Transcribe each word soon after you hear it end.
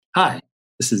Hi,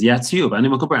 this is Yatsu of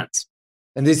Animoca Brands,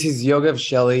 And this is Yogev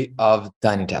Shelly of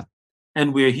TinyTap.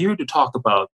 and we're here to talk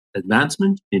about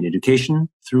advancement in education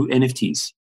through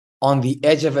NFTs. On the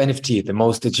Edge of NFT, the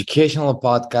most educational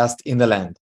podcast in the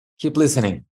land. Keep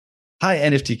listening. Hi,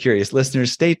 NFT curious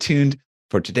listeners. Stay tuned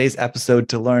for today's episode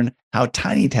to learn how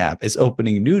TinyTap is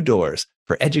opening new doors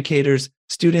for educators,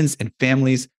 students, and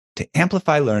families to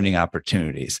amplify learning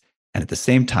opportunities and at the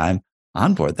same time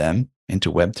onboard them into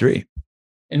Web3.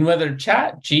 And whether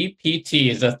ChatGPT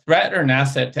is a threat or an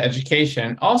asset to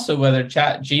education, also whether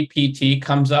ChatGPT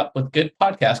comes up with good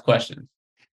podcast questions.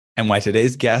 And why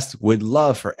today's guest would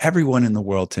love for everyone in the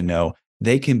world to know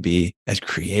they can be as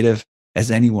creative as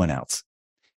anyone else.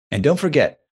 And don't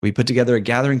forget, we put together a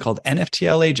gathering called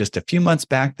NFTLA just a few months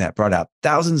back that brought out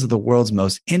thousands of the world's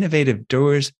most innovative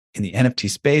doers in the NFT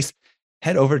space.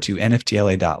 Head over to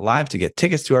NFTLA.live to get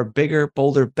tickets to our bigger,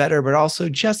 bolder, better, but also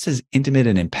just as intimate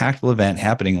and impactful event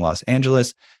happening in Los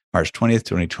Angeles, March 20th,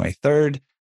 2023,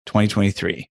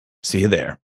 2023. See you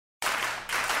there.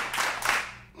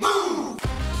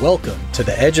 Welcome to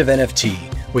The Edge of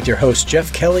NFT with your hosts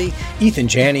Jeff Kelly, Ethan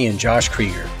Janney, and Josh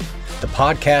Krieger, the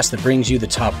podcast that brings you the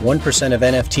top 1% of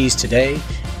NFTs today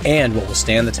and what will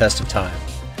stand the test of time.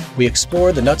 We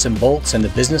explore the nuts and bolts and the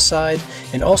business side,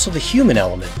 and also the human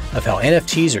element of how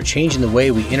NFTs are changing the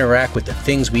way we interact with the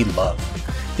things we love.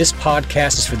 This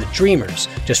podcast is for the dreamers,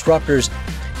 disruptors,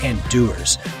 and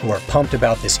doers who are pumped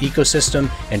about this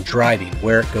ecosystem and driving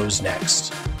where it goes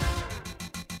next.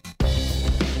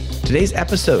 Today's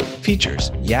episode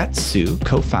features Yat Su,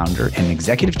 co-founder and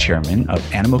executive chairman of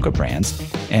Animoca Brands,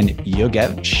 and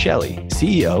Yogev Shelly,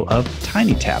 CEO of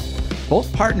TinyTap,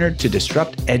 both partnered to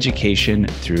disrupt education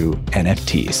through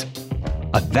NFTs.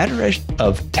 A veteran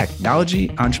of technology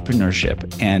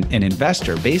entrepreneurship and an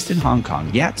investor based in Hong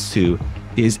Kong, Yat Su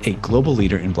is a global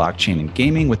leader in blockchain and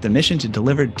gaming with the mission to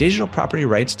deliver digital property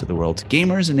rights to the world's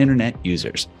gamers and internet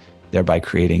users, thereby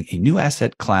creating a new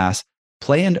asset class,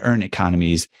 play and earn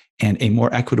economies, and a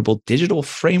more equitable digital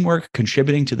framework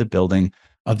contributing to the building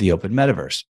of the open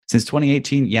metaverse. Since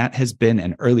 2018, Yat has been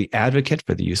an early advocate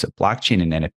for the use of blockchain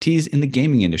and NFTs in the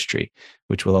gaming industry,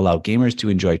 which will allow gamers to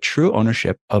enjoy true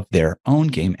ownership of their own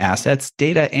game assets,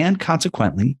 data, and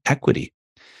consequently, equity.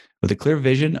 With a clear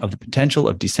vision of the potential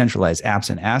of decentralized apps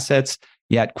and assets,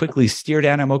 Yat quickly steered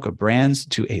Animoca Brands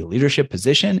to a leadership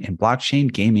position in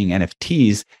blockchain, gaming,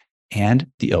 NFTs, and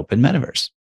the open metaverse.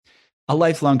 A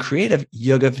lifelong creative,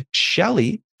 Yogev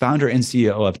Shelly, founder and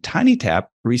CEO of TinyTap,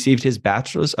 received his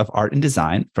Bachelor's of Art and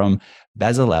Design from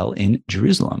Bezalel in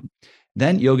Jerusalem.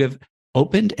 Then Yogev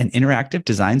opened an interactive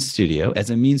design studio as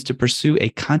a means to pursue a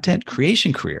content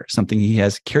creation career, something he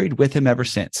has carried with him ever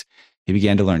since. He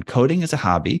began to learn coding as a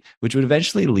hobby, which would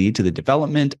eventually lead to the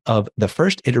development of the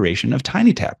first iteration of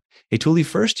TinyTap, a tool he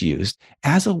first used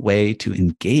as a way to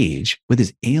engage with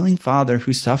his ailing father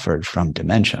who suffered from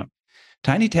dementia.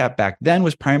 TinyTap back then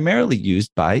was primarily used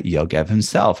by Yogev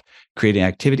himself, creating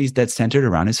activities that centered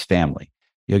around his family.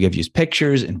 Yogev used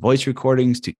pictures and voice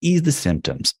recordings to ease the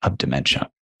symptoms of dementia.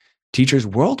 Teachers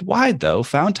worldwide, though,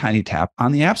 found TinyTap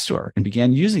on the App Store and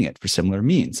began using it for similar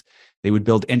means. They would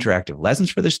build interactive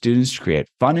lessons for their students to create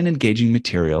fun and engaging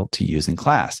material to use in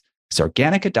class. This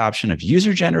organic adoption of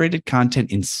user-generated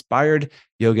content inspired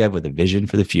Yogev with a vision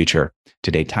for the future.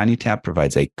 Today, TinyTap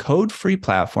provides a code-free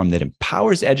platform that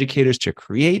empowers educators to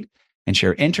create and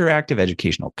share interactive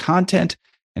educational content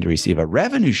and to receive a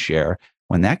revenue share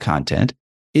when that content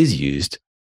is used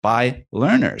by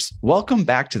learners. Welcome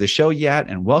back to the show, Yat,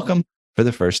 and welcome for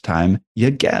the first time,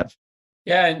 Yogev.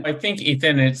 Yeah, and I think,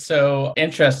 Ethan, it's so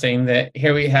interesting that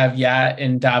here we have Yat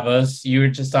in Davos. You were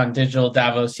just on Digital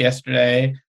Davos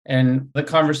yesterday. And the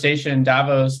conversation in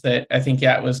Davos that I think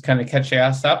Yat was kind of catching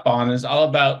us up on is all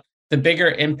about the bigger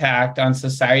impact on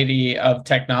society of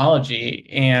technology.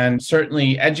 And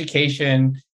certainly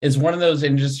education is one of those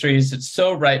industries that's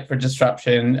so ripe for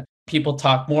disruption. People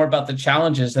talk more about the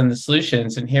challenges than the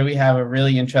solutions. And here we have a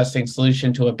really interesting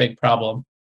solution to a big problem.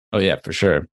 Oh, yeah, for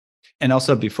sure. And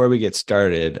also, before we get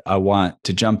started, I want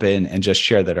to jump in and just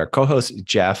share that our co-host,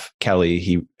 Jeff Kelly,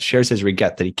 he shares his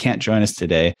regret that he can't join us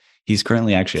today. He's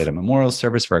currently actually at a memorial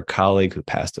service for a colleague who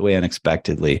passed away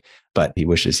unexpectedly, but he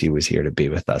wishes he was here to be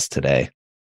with us today.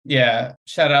 Yeah,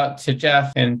 shout out to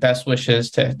Jeff and best wishes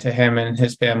to him and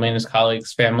his family and his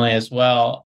colleagues' family as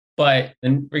well. But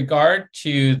in regard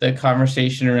to the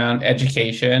conversation around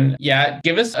education,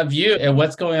 give us a view of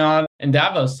what's going on in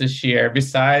Davos this year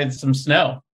besides some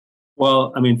snow.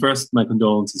 Well, first, my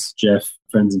condolences to Jeff,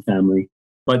 friends and family.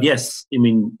 But yes,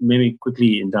 maybe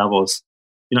quickly in Davos,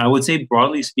 I would say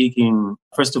broadly speaking,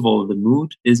 first of all, the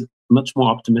mood is much more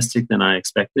optimistic than I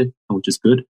expected, which is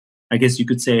good. I guess you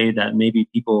could say that maybe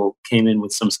people came in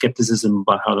with some skepticism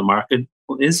about how the market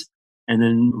is. And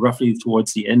then roughly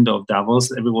towards the end of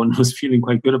Davos, everyone was feeling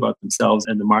quite good about themselves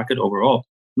and the market overall.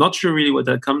 Not sure really what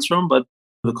that comes from, but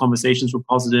the conversations were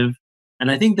positive.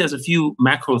 And I think there's a few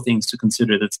macro things to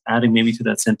consider that's adding maybe to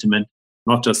that sentiment,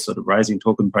 not just sort of rising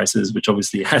token prices, which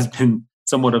obviously has been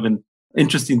somewhat of an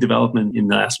interesting development in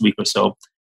the last week or so,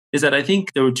 is that I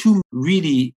think there were two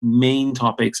really main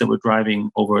topics that were driving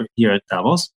over here at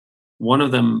Davos. One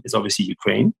of them is obviously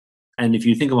Ukraine. And if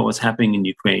you think about what's happening in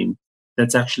Ukraine,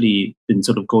 that's actually been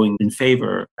sort of going in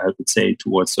favor, I would say,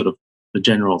 towards sort of the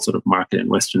general sort of market and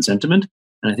Western sentiment.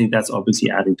 And I think that's obviously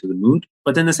adding to the mood.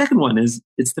 But then the second one is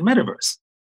it's the metaverse.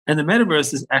 And the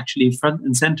metaverse is actually front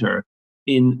and center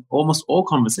in almost all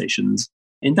conversations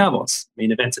in Davos,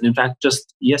 main events. And in fact,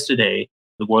 just yesterday,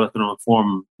 the World Economic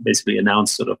Forum basically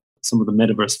announced sort of some of the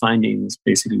metaverse findings,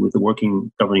 basically with the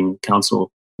Working Governing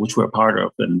Council, which we're part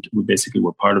of. And we basically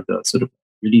were part of the sort of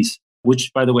release,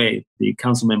 which, by the way, the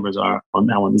council members are on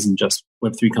that one isn't just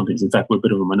Web3 companies. In fact, we're a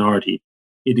bit of a minority.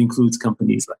 It includes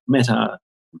companies like Meta,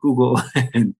 Google,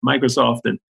 and Microsoft,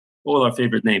 and all our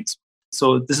favorite names.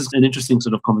 So this is an interesting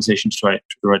sort of conversation to try to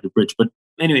write the bridge. But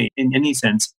anyway, in any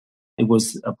sense, it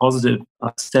was a positive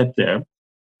step there.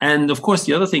 And of course,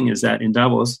 the other thing is that in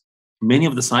Davos, many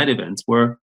of the side events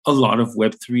were a lot of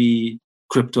Web3,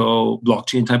 crypto,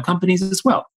 blockchain type companies as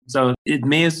well. So it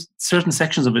may have, certain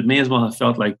sections of it may as well have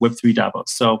felt like Web3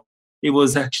 Davos. So it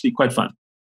was actually quite fun.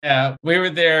 Yeah, we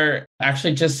were there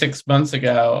actually just 6 months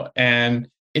ago. And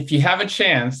if you have a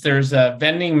chance, there's a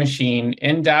vending machine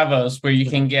in Davos where you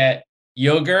can get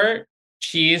yogurt,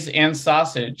 cheese, and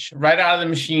sausage right out of the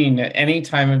machine at any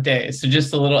time of day. So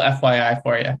just a little FYI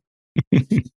for you.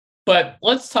 But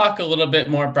let's talk a little bit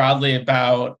more broadly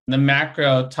about the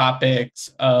macro topics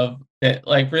of that,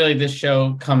 like really this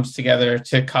show comes together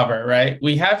to cover, right?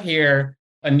 We have here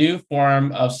a new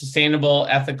form of sustainable,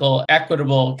 ethical,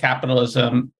 equitable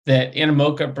capitalism that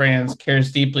Animoca Brands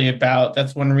cares deeply about.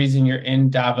 That's one reason you're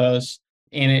in Davos.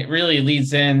 And it really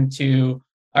leads into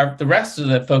the rest of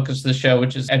the focus of the show,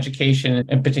 which is education,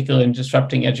 in particular in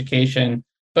disrupting education.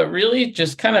 But really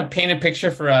just kind of paint a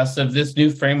picture for us of this new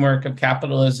framework of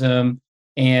capitalism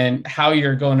and how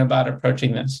you're going about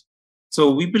approaching this. So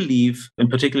we believe, and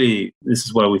particularly this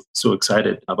is why we're so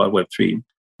excited about Web3,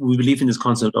 we believe in this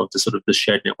concept of the sort of the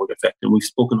shared network effect. And we've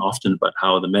spoken often about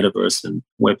how the metaverse and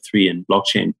Web3 and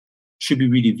blockchain should be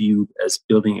really viewed as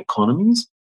building economies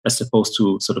as opposed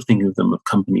to sort of thinking of them as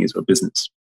companies or business.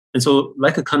 And so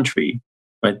like a country,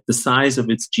 right, the size of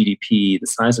its GDP, the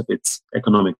size of its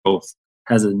economic growth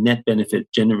has a net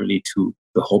benefit generally to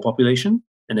the whole population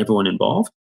and everyone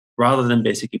involved, rather than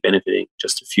basically benefiting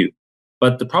just a few.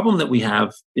 But the problem that we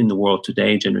have in the world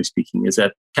today, generally speaking, is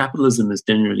that capitalism is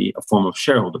generally a form of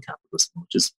shareholder capitalism,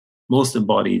 which is most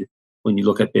embodied when you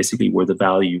look at basically where the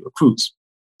value accrues.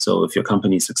 So if your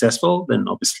company is successful, then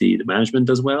obviously the management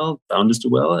does well, founders do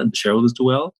well, and the shareholders do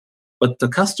well. But the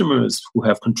customers who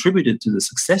have contributed to the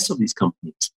success of these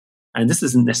companies, and this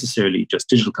isn't necessarily just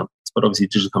digital companies, but obviously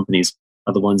digital companies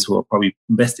are the ones who are probably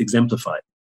best exemplified,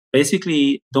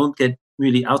 basically don't get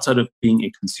really, outside of being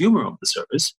a consumer of the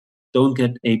service, don't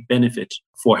get a benefit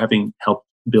for having helped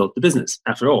build the business.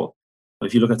 After all,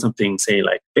 if you look at something, say,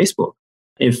 like Facebook,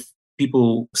 if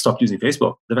people stop using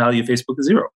Facebook, the value of Facebook is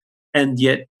zero. And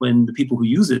yet when the people who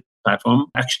use it platform,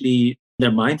 actually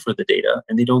they're mined for the data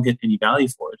and they don't get any value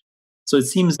for it. So it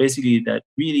seems basically that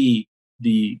really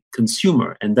the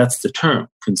consumer, and that's the term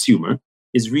consumer,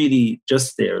 is really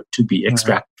just there to be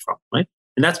extracted from, right?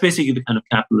 And that's basically the kind of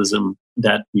capitalism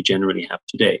that we generally have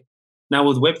today. Now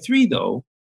with Web3 though,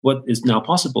 what is now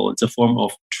possible, it's a form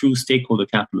of true stakeholder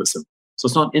capitalism. So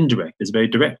it's not indirect, it's very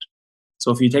direct.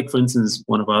 So if you take, for instance,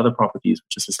 one of our other properties,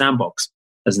 which is a sandbox,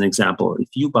 as an example, if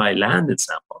you buy land in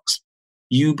sandbox,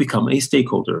 you become a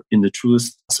stakeholder in the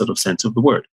truest sort of sense of the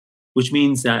word, which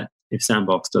means that if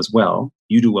sandbox does well,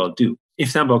 you do well too.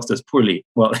 If sandbox does poorly,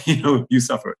 well, you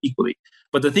suffer equally.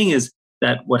 But the thing is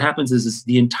that what happens is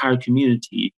the entire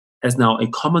community has now a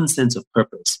common sense of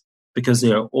purpose because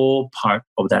they are all part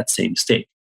of that same stake,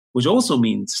 which also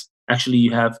means actually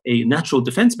you have a natural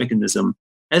defense mechanism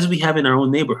as we have in our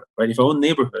own neighborhood, right? If our own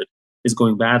neighborhood is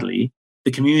going badly,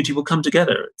 the community will come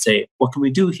together and say, what can we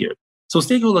do here? So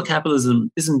stakeholder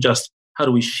capitalism isn't just how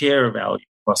do we share value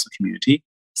across the community.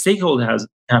 Stakeholder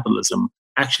capitalism,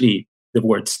 actually the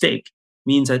word stake,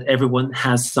 means that everyone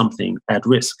has something at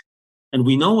risk. And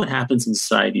we know what happens in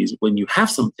societies when you have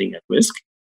something at risk,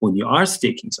 when you are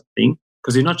staking something,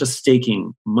 because you're not just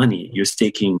staking money, you're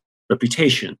staking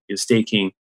reputation, you're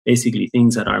staking basically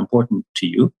things that are important to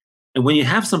you. And when you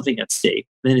have something at stake,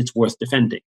 then it's worth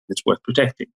defending, it's worth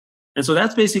protecting. And so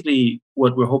that's basically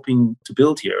what we're hoping to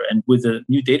build here. And with a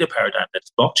new data paradigm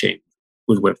that's blockchain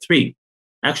with Web3,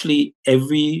 actually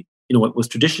every, what was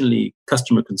traditionally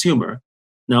customer consumer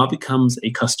now becomes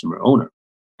a customer owner.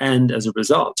 And as a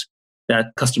result,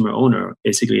 that customer owner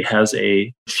basically has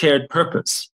a shared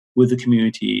purpose with the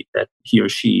community that he or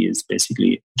she is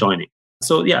basically joining.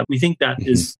 So yeah, we think that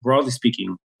is, broadly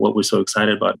speaking, what we're so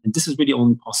excited about. And this is really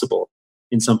only possible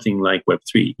in something like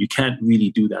Web3. You can't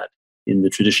really do that in the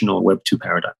traditional Web2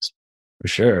 paradigms. For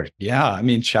sure. Yeah. I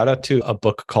mean, shout out to a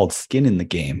book called Skin in the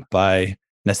Game by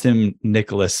Nassim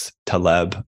Nicholas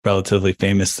Taleb, relatively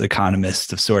famous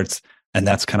economist of sorts. And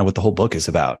that's kind of what the whole book is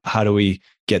about. How do we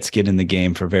get skin in the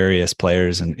game for various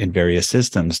players and in various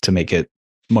systems to make it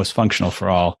most functional for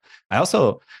all? I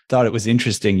also thought it was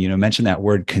interesting, mention that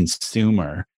word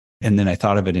consumer. And then I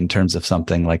thought of it in terms of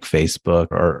something like Facebook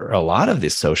or a lot of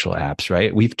these social apps,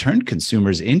 right? We've turned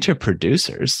consumers into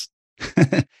producers.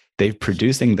 They're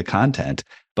producing the content,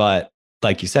 but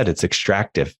like you said, it's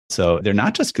extractive. So they're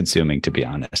not just consuming, to be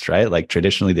honest, right? Like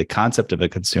traditionally, the concept of a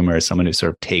consumer is someone who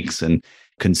sort of takes and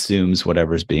consumes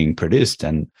whatever's being produced.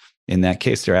 And in that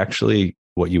case, they're actually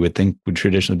what you would think would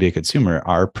traditionally be a consumer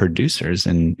are producers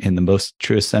in the most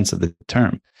truest sense of the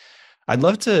term. I'd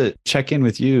love to check in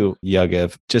with you,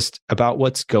 Yogev, just about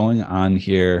what's going on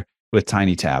here with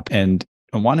TinyTap. And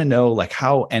I want to know like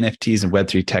how NFTs and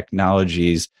Web3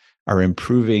 technologies are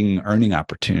improving earning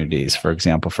opportunities, for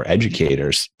example, for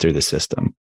educators through the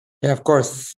system. Yeah, of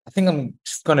course. I think I'm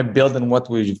just going to build on what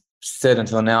we've said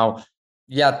until now.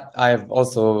 Yeah, I've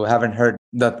also haven't heard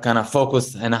that kind of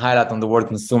focus and highlight on the word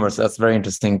consumer. So that's very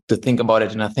interesting to think about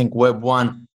it. And I think Web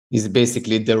 1 is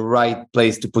basically the right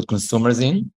place to put consumers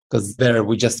in, because there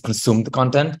we just consume the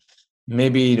content.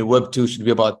 Maybe the Web 2 should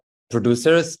be about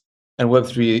producers and Web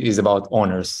 3 is about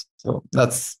owners. So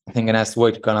that's, I think, a nice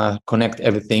way to kind of connect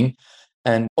everything.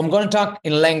 And I'm going to talk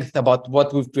in length about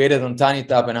what we've created on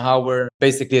TinyTap and how we're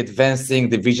basically advancing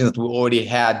the vision that we already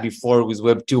had before with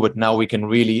Web 2, but now we can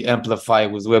really amplify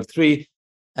with Web 3.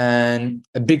 And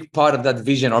a big part of that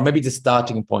vision, or maybe the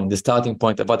starting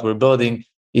point of what we're building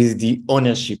is the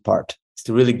ownership part. It's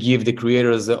to really give the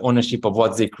creators the ownership of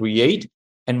what they create.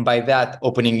 And by that,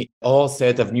 opening all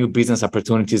set of new business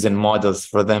opportunities and models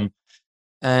for them.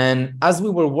 And as we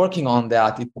were working on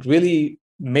that, it really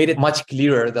made it much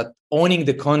clearer that owning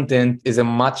the content is a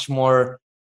much more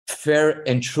fair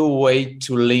and true way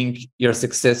to link your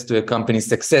success to a company's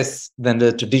success than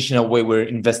the traditional way we're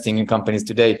investing in companies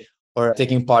today or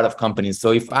taking part of companies.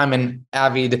 So if I'm an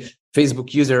avid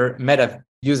Facebook user, Meta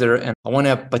user, and I want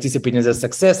to participate in their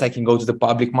success, I can go to the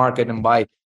public market and buy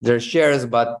their shares.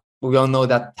 But we all know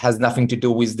that has nothing to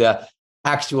do with the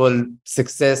actual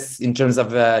success in terms of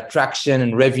traction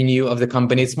and revenue of the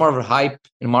company. It's more of a hype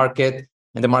in market,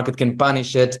 and the market can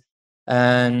punish it.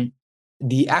 And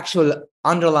the actual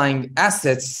underlying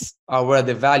assets are where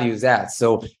the value is at.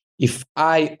 So if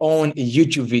I own a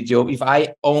YouTube video, if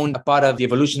I own a part of the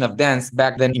evolution of dance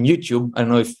back then in YouTube, I don't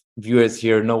know if viewers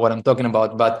here know what I'm talking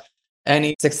about, but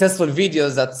any successful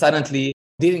videos that suddenly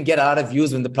didn't get a lot of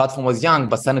views when the platform was young,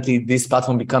 but suddenly this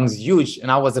platform becomes huge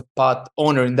and I was a part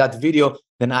owner in that video,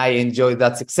 then I enjoy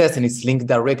that success and it's linked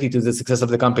directly to the success of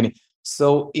the company.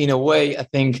 So in a way, I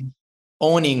think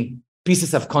owning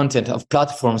pieces of content of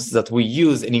platforms that we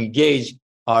use and engage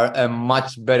are a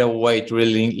much better way to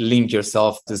really link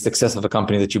yourself to the success of a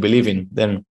company that you believe in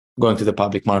than going to the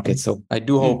public market. So I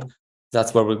do hope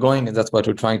that's where we're going, and that's what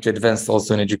we're trying to advance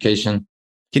also in education.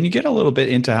 Can you get a little bit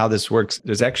into how this works?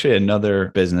 There's actually another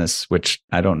business, which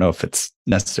I don't know if it's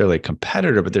necessarily a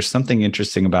competitor, but there's something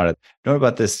interesting about it. I know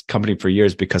about this company for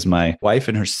years because my wife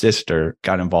and her sister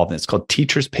got involved in it. It's called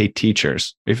Teachers Pay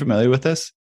Teachers. Are you familiar with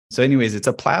this? So anyways, it's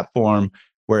a platform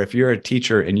where if you're a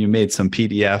teacher and you made some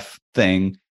PDF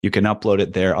thing, you can upload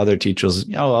it there. Other teachers,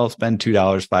 I'll spend $2,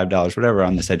 $5, whatever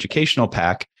on this educational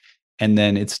pack. And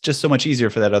then it's just so much easier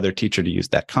for that other teacher to use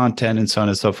that content and so on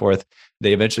and so forth.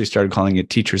 They eventually started calling it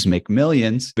Teachers Make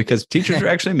Millions because teachers are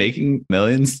actually making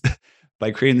millions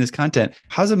by creating this content.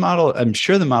 How's the model? I'm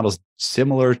sure the model's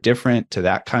similar, different to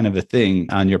that kind of a thing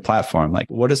on your platform. Like,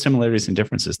 what are similarities and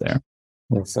differences there?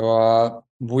 So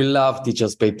we love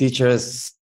Teachers Pay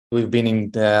Teachers. We've been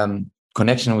in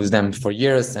connection with them for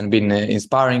years and been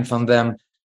inspiring from them.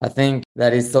 I think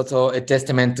that is also a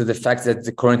testament to the fact that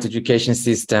the current education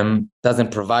system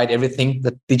doesn't provide everything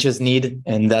that teachers need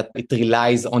and that it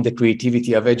relies on the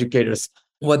creativity of educators.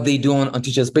 What they do on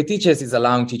Teachers Pay Teachers is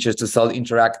allowing teachers to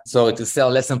sell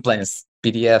lesson plans,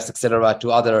 PDFs, etc.,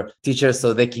 to other teachers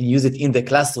so they can use it in the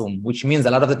classroom, which means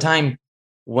a lot of the time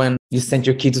when you send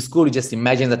your kid to school, you just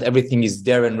imagine that everything is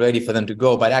there and ready for them to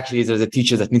go. But actually, there's a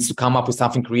teacher that needs to come up with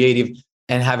something creative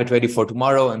and have it ready for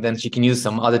tomorrow. And then she can use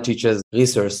some other teachers'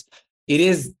 resource. It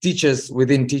is teachers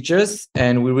within teachers,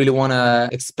 and we really want to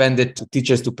expand it to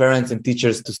teachers to parents and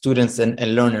teachers to students and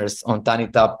learners on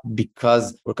TinyTap, because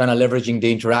we're kind of leveraging the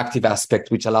interactive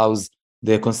aspect, which allows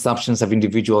the consumptions of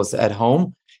individuals at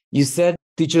home. You said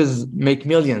teachers make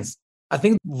millions. I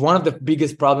think one of the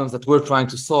biggest problems that we're trying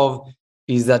to solve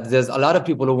is that there's a lot of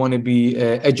people who want to be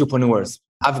edupreneurs.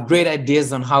 I have great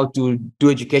ideas on how to do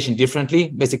education differently.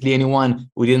 Basically, anyone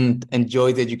who didn't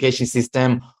enjoy the education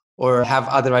system or have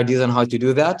other ideas on how to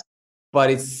do that. But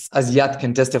it's, as Yat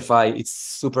can testify, it's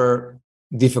super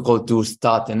difficult to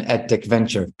start an edtech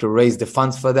venture, to raise the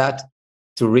funds for that,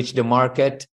 to reach the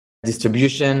market,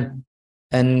 distribution,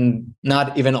 and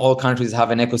not even all countries have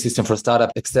an ecosystem for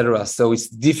startup, etc. So it's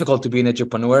difficult to be an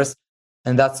entrepreneur.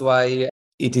 And that's why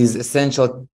it is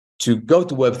essential to go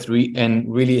to Web3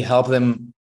 and really help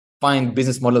them find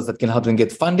business models that can help them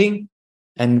get funding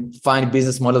and find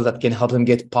business models that can help them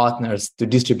get partners to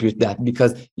distribute that.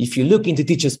 Because if you look into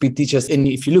teachers, and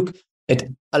if you look at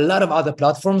a lot of other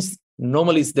platforms,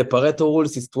 normally it's the Pareto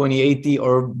rules, it's 20-80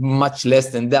 or much less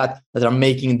than that are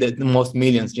making the most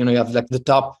millions. You have like the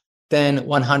top 10,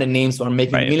 100 names who are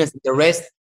making millions. The rest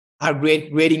are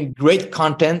creating great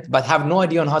content, but have no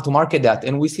idea on how to market that.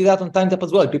 And we see that on TinyTap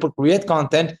as well. People create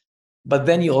content, but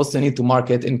then you also need to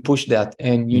market and push that.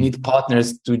 And you need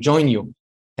partners to join you.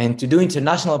 And to do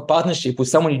international partnership with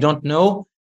someone you don't know,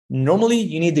 normally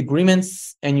you need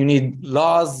agreements and you need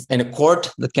laws and a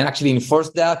court that can actually enforce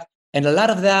that. And a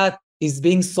lot of that is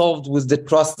being solved with the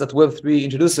trust that Web3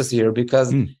 introduces here.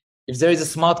 Because if there is a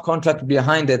smart contract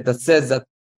behind it that says that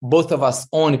both of us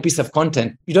own a piece of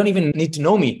content, you don't even need to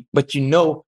know me, but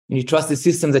and you trust the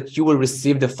system that you will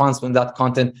receive the funds when that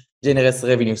content generates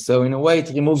revenue. So in a way,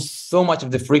 it removes so much of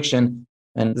the friction.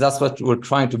 And that's what we're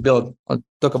trying to build. I'll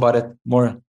talk about it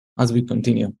more as we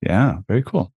continue. Yeah, very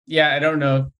cool. Yeah, I don't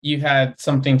know if you had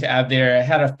something to add there. I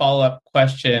had a follow-up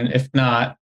question. If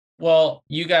not, well,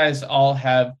 you guys all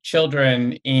have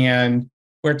children, and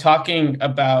we're talking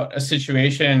about a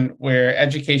situation where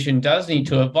education does need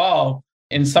to evolve.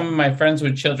 And some of my friends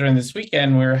with children this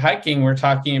weekend, we're hiking, we're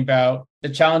talking about the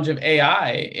challenge of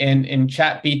AI and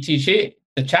ChatGPT,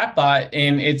 the chatbot,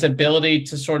 and its ability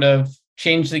to sort of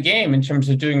change the game in terms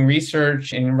of doing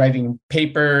research and writing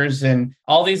papers, and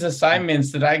all these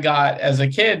assignments that I got as a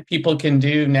kid, people can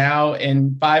do now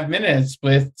in 5 minutes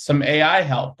with some AI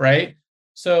help, right?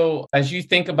 So as you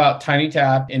think about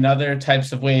TinyTap in other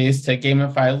types of ways to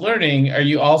gamify learning, are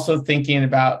you also thinking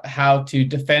about how to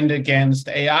defend against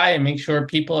AI and make sure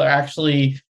people are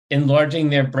actually enlarging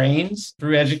their brains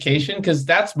through education? Because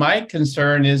that's my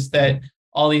concern, is that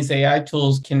all these AI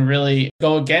tools can really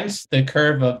go against the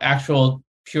curve of actual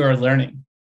pure learning.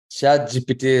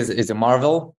 ChatGPT is a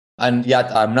marvel. And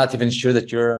yet, I'm not even sure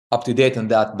that you're up to date on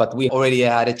that, but we already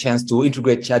had a chance to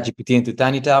integrate ChatGPT into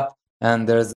TinyTap. And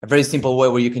there's a very simple way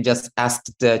where you can just ask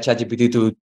the ChatGPT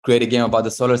to create a game about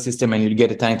the solar system, and you'll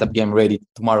get a TinyTap game ready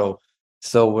tomorrow.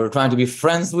 So we're trying to be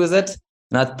friends with it,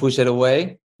 not push it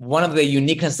away. One of the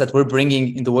uniqueness that we're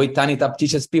bringing in the way TinyTap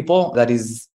teaches people that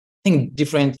is, I think,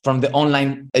 different from the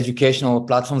online educational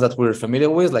platforms that we're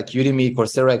familiar with, like Udemy,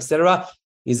 Coursera, etc.,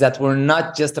 is that we're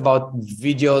not just about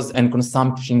videos and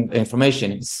consumption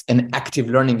information. It's an active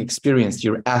learning experience.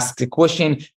 You're asked a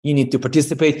question, you need to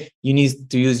participate, you need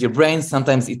to use your brain.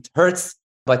 Sometimes it hurts,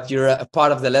 but you're a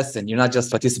part of the lesson. You're not just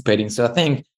participating. So I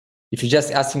think if you're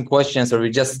just asking questions or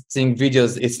you're just seeing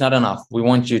videos, it's not enough. We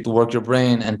want you to work your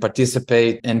brain and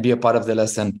participate and be a part of the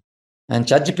lesson. And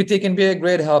ChatGPT can be a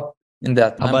great help in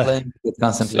that. I'm playing with it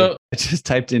constantly. So I just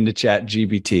typed into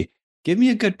ChatGPT. Give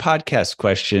me a good podcast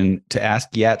question to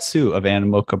ask Yatsu of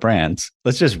Animoca Brands.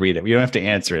 Let's just read it. We don't have to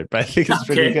answer it, but I think it's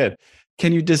pretty good.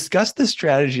 Can you discuss the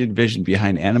strategy and vision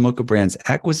behind Animoca Brands'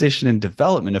 acquisition and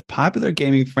development of popular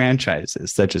gaming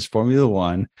franchises such as Formula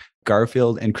One,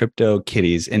 Garfield, and Crypto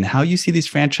Kitties, and how you see these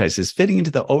franchises fitting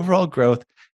into the overall growth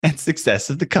and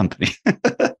success of the company?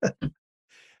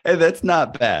 Hey, that's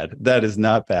not bad. That is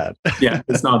not bad. Yeah,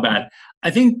 it's not bad.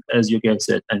 I think, as Yogev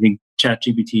said, I think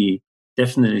ChatGPT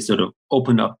definitely sort of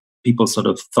opened up people's sort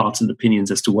of thoughts and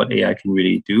opinions as to what AI can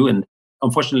really do. And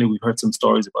unfortunately, we've heard some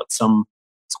stories about some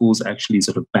schools actually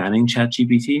sort of banning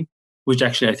ChatGPT, which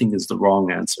actually I think is the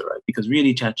wrong answer, right? Because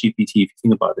really ChatGPT, if you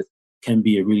think about it, can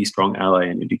be a really strong ally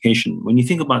in education. When you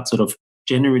think about sort of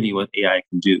generally what AI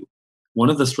can do, one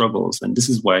of the struggles, and this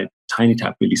is why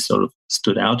TinyTap really sort of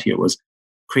stood out here, was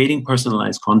creating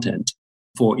personalized content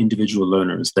for individual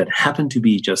learners that happen to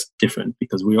be just different,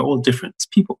 because we are all different as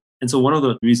people. And so one of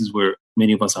the reasons where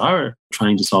many of us are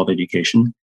trying to solve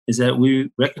education is that we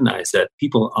recognize that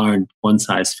people aren't one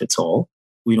size fits all.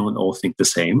 We don't all think the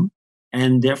same.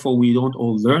 And therefore, we don't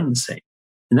all learn the same.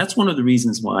 And that's one of the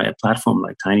reasons why a platform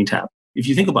like TinyTap, if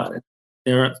you think about it,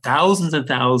 there are thousands and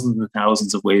thousands and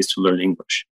thousands of ways to learn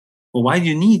English. Well, why do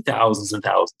you need thousands and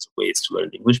thousands of ways to learn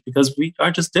English? Because we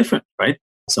are just different, right?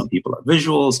 Some people are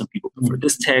visual, some people prefer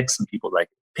this text, some people like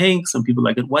it pink, some people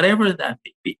like it, whatever that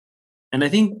may be. And I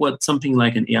think what something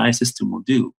like an AI system will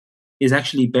do is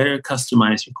actually better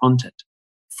customize your content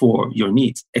for your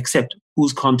needs, except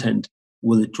whose content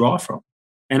will it draw from?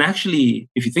 And actually,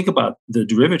 if you think about the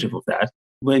derivative of that,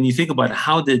 when you think about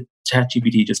how did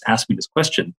ChatGPT just ask me this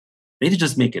question, they didn't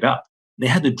just make it up. They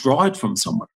had to draw it from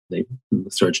somewhere. They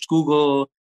searched Google,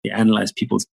 they analyzed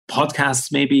people's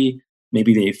podcasts maybe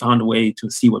they found a way to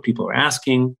see what people are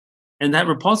asking. And that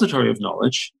repository of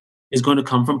knowledge is going to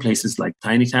come from places like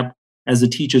TinyTap, as the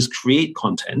teachers create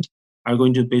content, are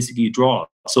going to basically draw.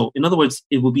 So in other words,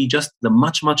 it will be just the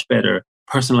much, much better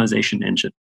personalization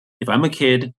engine. If I'm a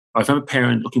kid or if I'm a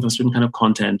parent looking for a certain kind of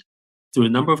content, through a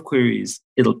number of queries,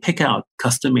 it'll pick out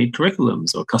custom-made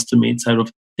curriculums or custom-made sort of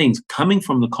things coming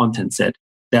from the content set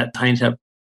that TinyTap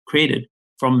created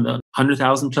from the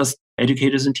 100,000 plus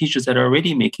educators and teachers that are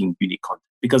already making unique content,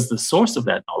 because the source of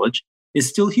that knowledge is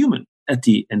still human at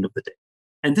the end of the day.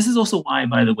 And this is also why,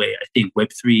 by the way, I think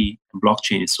Web3 and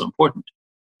blockchain is so important,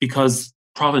 because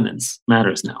provenance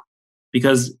matters now.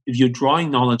 Because if you're drawing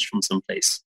knowledge from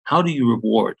someplace, how do you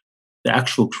reward the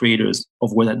actual creators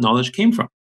of where that knowledge came from,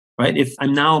 right? If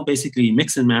I'm now basically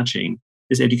mix and matching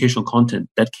this educational content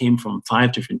that came from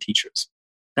 5 different teachers,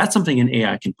 that's something an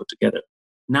AI can put together.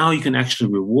 Now you can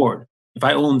actually reward. If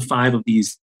I own 5 of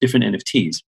these different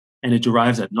NFTs and it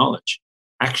derives that knowledge,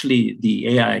 actually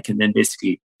the AI can then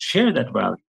basically share that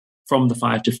value from the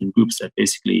 5 different groups that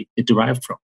basically it derived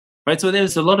from, right? So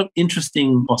there's a lot of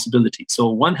interesting possibilities. So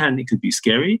on one hand, it could be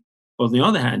scary. But on the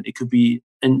other hand, it could be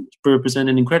and represent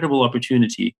an incredible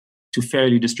opportunity to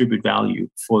fairly distribute value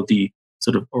for the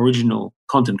sort of original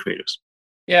content creators.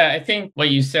 Yeah, I think what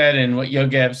you said and what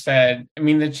Yogev said, I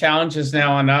mean, the challenge is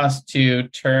now on us to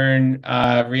turn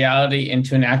reality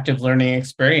into an active learning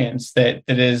experience that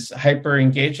is hyper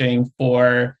engaging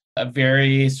for a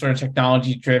very sort of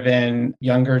technology-driven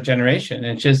younger generation.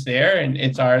 It's just there, and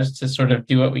it's ours to sort of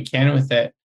do what we can with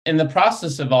it. In the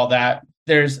process of all that,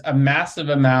 there's a massive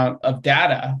amount of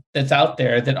data that's out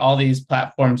there that all these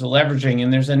platforms are leveraging,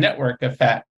 and there's a network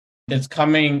effect that's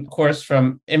coming, of course,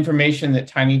 from information that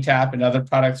TinyTap and other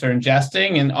products are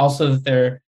ingesting, and also that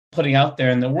they're putting out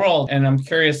there in the world. And I'm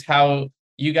curious how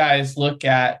you guys look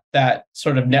at that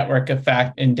sort of network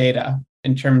effect in data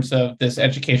in terms of this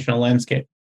educational landscape.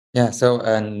 Yeah, so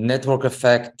a network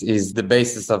effect is the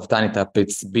basis of TinyTap.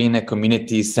 It's been a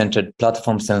community-centered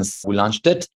platform since we launched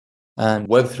it. And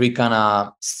Web3 kind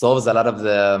of solves a lot of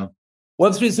the...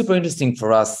 Web3 is super interesting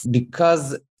for us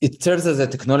because it serves as a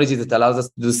technology that allows us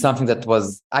to do something that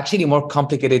was actually more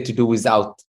complicated to do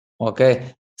without,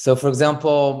 okay? So for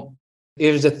example,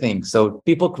 here's the thing. So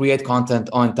people create content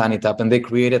on TinyTap and they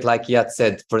create it, like Yat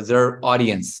said, for their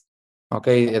audience,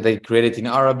 okay? They create it in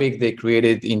Arabic, they create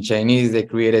it in Chinese, they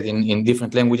create it in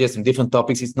different languages and different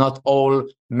topics. It's not all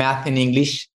math and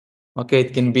English. Okay,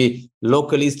 it can be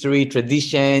local history,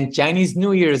 tradition, Chinese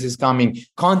New Year's is coming,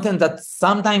 content that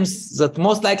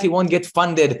most likely won't get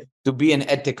funded to be an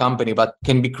edtech company, but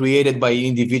can be created by an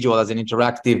individual as an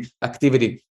interactive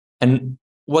activity. And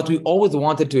what we always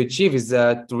wanted to achieve is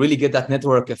to really get that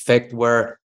network effect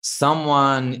where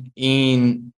someone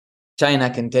in China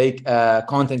can take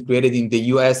content created in the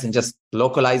US and just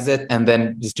localize it and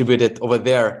then distribute it over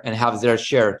there and have their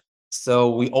share.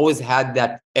 So we always had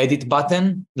that edit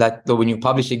button that when you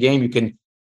publish a game, you can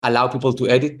allow people to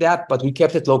edit that, but we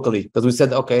kept it locally because we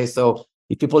said, okay, so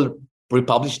if people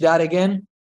republish that again,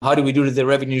 how do we do the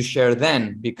revenue share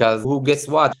then? Because who gets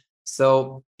what?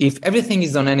 So if everything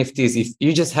is on NFTs, if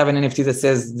you just have an NFT that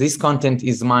says this content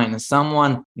is mine, and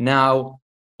someone now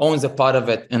owns a part of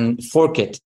it and fork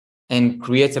it and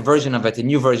creates a version of it, a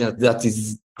new version that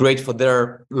is great for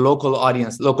their local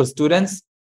audience, local students,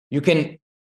 you can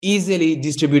easily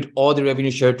distribute all the revenue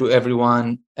share to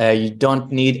everyone. You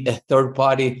don't need a third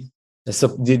party,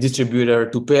 the distributor,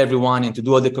 to pay everyone and to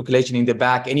do all the calculation in the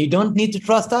back. And you don't need to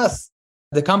trust us,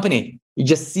 the company. You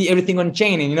just see everything on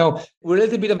chain. And, we're a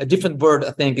little bit of a different bird,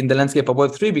 I think, in the landscape of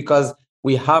Web3 because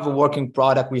we have a working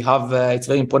product. We have, it's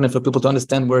very important for people to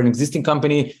understand we're an existing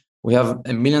company. We have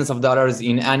millions of dollars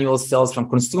in annual sales from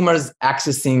consumers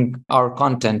accessing our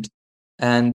content.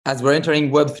 And as we're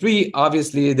entering Web3,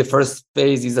 obviously, the first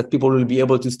phase is that people will be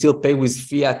able to still pay with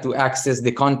fiat to access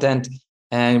the content.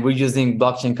 And we're using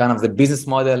blockchain kind of the business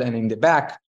model and in the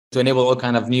back to enable all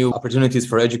kind of new opportunities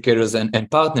for educators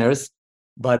and partners.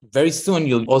 But very soon,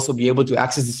 you'll also be able to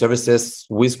access the services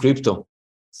with crypto.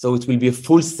 So it will be a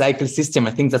full cycle system.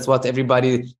 I think that's what everybody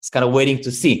is kind of waiting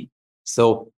to see.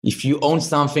 So if you own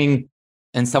something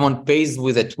and someone pays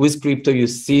with it with crypto, you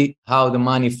see how the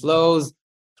money flows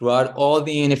throughout all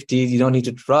the NFTs. You don't need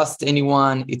to trust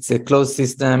anyone. It's a closed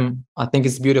system. I think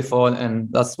it's beautiful, and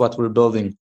that's what we're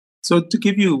building. So to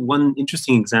give you one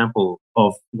interesting example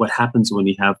of what happens when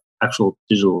you have actual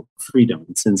digital freedom,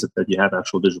 in the sense that you have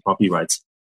actual digital property rights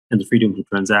and the freedom to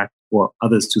transact or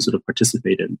others to sort of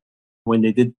participate in. When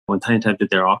TinyTap did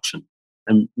their auction,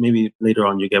 and maybe later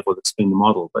on Yogev will explain the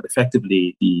model, but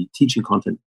effectively the teaching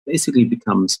content basically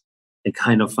becomes a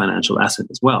kind of financial asset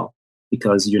as well,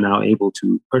 because you're now able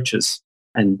to purchase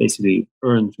and basically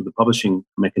earn through the publishing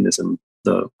mechanism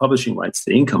the publishing rights,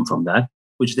 the income from that,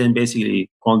 which then basically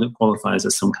qualifies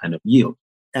as some kind of yield.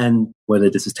 And whether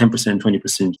this is 10%,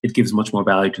 20%, it gives much more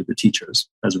value to the teachers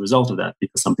as a result of that,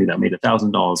 because something that made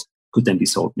 $1,000 could then be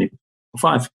sold maybe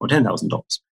for $5,000 or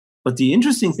 $10,000. But the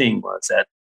interesting thing was that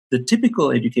the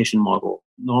typical education model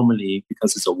normally,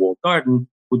 because it's a walled garden,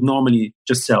 would normally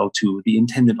just sell to the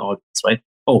intended audience, right?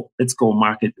 Oh, let's go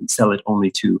market and sell it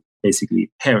only to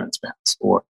basically parents, perhaps,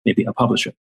 or maybe a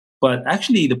publisher. But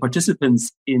actually, the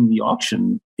participants in the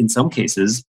auction, in some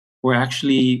cases, were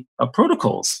actually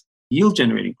protocols,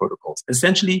 yield-generating protocols,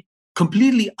 essentially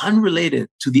completely unrelated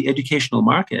to the educational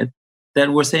market,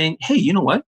 that were saying, hey, you know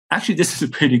what? Actually, this is a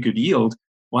pretty good yield.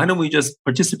 Why don't we just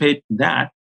participate in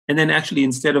that? And then actually,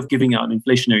 instead of giving out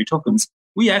inflationary tokens,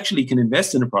 we actually can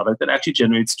invest in a product that actually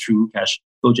generates true cash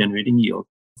flow generating yield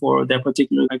for their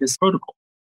particular, protocol.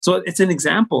 So it's an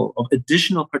example of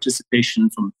additional participation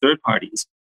from third parties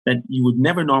that you would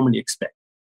never normally expect,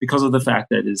 because of the fact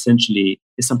that it essentially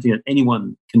is something that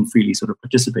anyone can freely sort of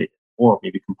participate in or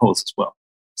maybe compose as well.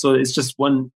 So it's just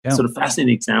one sort of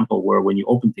fascinating example where when you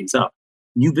open things up,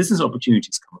 new business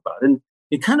opportunities come about. And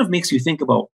it kind of makes you think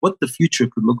about what the future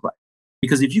could look like.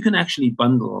 Because if you can actually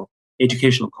bundle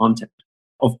educational content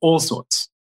of all sorts,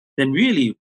 then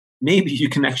really, maybe you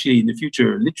can actually in the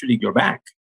future literally go back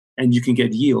and you can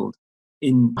get yield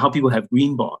in how people have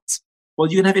green bonds. Well,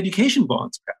 you can have education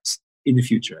bonds perhaps in the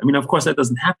future. I mean, of course, that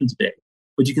doesn't happen today,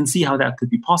 but you can see how that could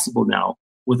be possible now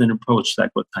with an approach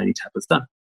like what TinyTap has done.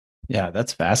 Yeah,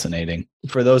 that's fascinating.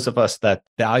 For those of us that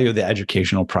value the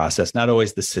educational process, not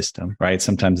always the system, right?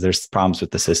 Sometimes there's problems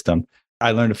with the system.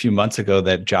 I learned a few months ago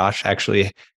that Josh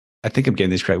actually, I think I'm getting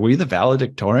these correct. Were you the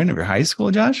valedictorian of your high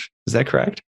school, Josh? Is that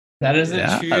correct? That is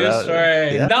a true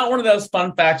story. Yeah. Not one of those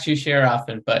fun facts you share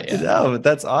often, but yeah. No,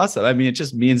 that's awesome. I mean, it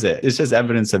just means it's just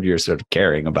evidence of your sort of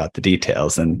caring about the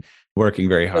details and working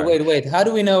very hard. Wait. How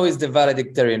do we know he's the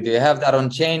valedictorian? Do you have that on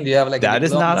chain? Do you have that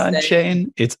is not on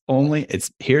chain.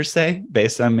 It's hearsay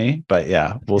based on me, but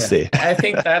yeah, we'll see. I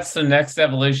think that's the next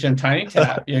evolution.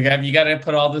 TinyTap. You got to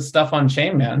put all this stuff on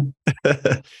chain, man.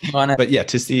 But yeah,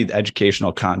 to see the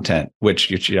educational content,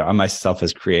 which I myself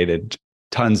has created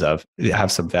tons of, have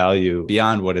some value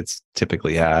beyond what it's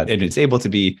typically had. And it's able to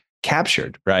be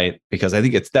captured, right? Because I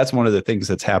think that's one of the things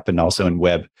that's happened also in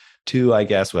Web 2, I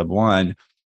guess, Web 1,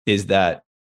 is that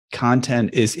content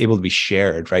is able to be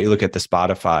shared, right? You look at the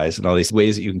Spotifys and all these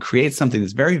ways that you can create something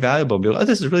that's very valuable and be like, oh,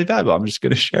 this is really valuable. I'm just going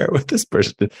to share it with this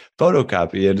person to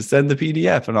photocopy and to send the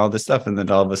PDF and all this stuff. And then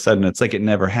all of a sudden, it's like it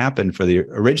never happened for the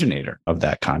originator of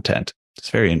that content. It's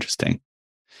very interesting.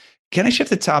 Can I shift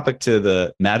the topic to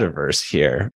the metaverse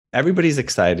here? Everybody's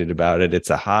excited about it. It's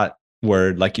a hot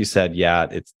word. Like you said,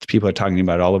 people are talking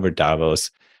about it all over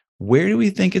Davos. Where do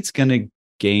we think it's going to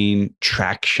gain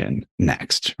traction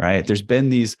next, right? There's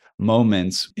been these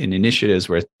moments in initiatives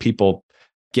where people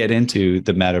get into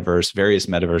the metaverse, various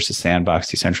metaverses, Sandbox,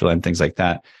 Decentraland, things like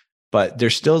that. But there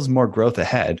still is more growth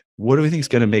ahead. What do we think is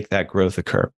going to make that growth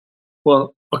occur?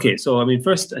 Well, okay. So, I mean,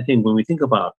 first, I think when we think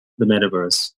about the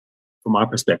metaverse, from our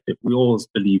perspective, we always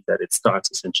believe that it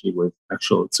starts essentially with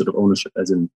actual sort of ownership,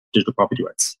 as in digital property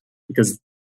rights. Because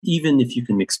even if you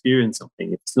can experience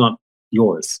something, if it's not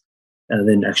yours,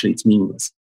 then actually it's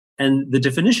meaningless. And the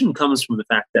definition comes from the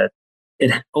fact that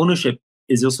ownership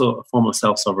is also a form of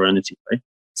self-sovereignty, right?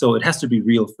 So it has to be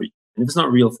real for you. And if it's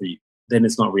not real for you, then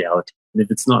it's not reality. And if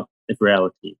it's not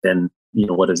reality, then,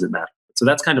 what does it matter? So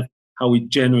that's kind of how we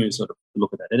generally sort of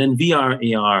look at that. And then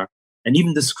VR, AR, and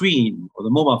even the screen or the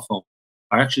mobile phone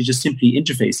are actually just simply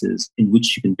interfaces in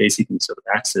which you can basically sort of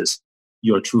access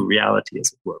your true reality, as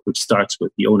it were, which starts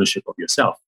with the ownership of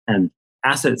yourself. And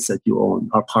assets that you own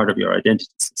are part of your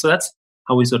identity. So that's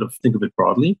how we sort of think of it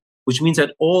broadly, which means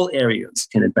that all areas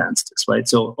can advance this, right?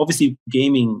 So obviously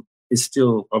gaming is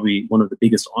still probably one of the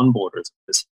biggest onboarders of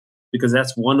this, because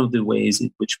that's one of the ways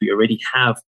in which we already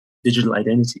have digital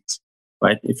identities.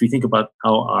 right? If we think about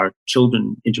how our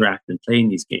children interact and play in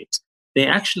these games, they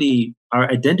actually are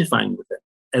identifying with it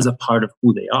as a part of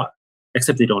who they are,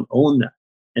 except they don't own that.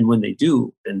 And when they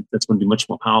do, then that's going to be much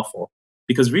more powerful,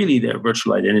 because really their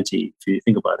virtual identity, if you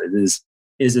think about it, is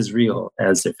as real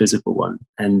as their physical one.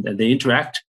 And they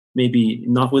interact maybe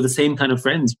not with the same kind of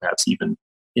friends, perhaps even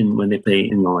when they play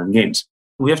in online games.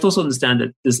 We have to also understand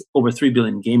that there's over 3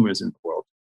 billion gamers in the world,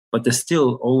 but there's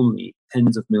still only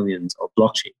tens of millions of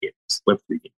blockchain games, Web3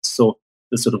 games. So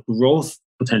the sort of growth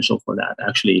potential for that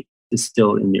actually is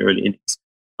still in the early innings.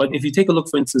 But if you take a look,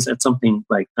 for instance, at something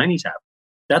like TinyTap,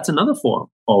 that's another form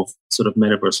of sort of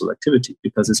metaversal activity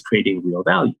because it's creating real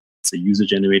value. It's a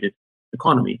user-generated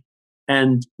economy.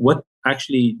 And what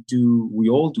actually do we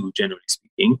all do, generally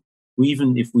speaking,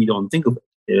 even if we don't think of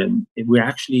it? We're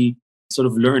actually sort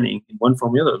of learning in one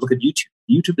form or the other. Look at YouTube.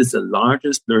 YouTube is the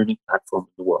largest learning platform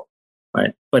in the world,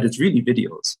 right? But it's really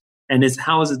videos. And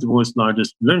how is it the most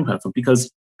largest learning platform?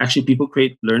 Because actually people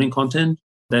create learning content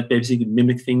that basically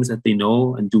mimic things that they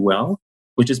know and do well,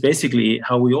 which is basically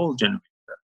how we all generate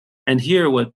that. And here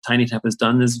what TinyTap has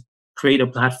done is create a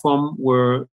platform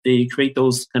where they create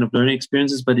those kind of learning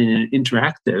experiences, but in an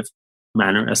interactive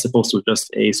manner as opposed to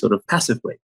just a sort of passive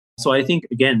way. So I think,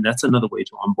 again, that's another way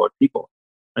to onboard people.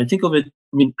 I think of it,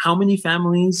 how many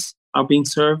families are being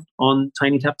served on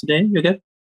TinyTap today, Yogev?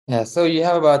 Yeah, so you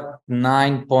have about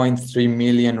 9.3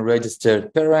 million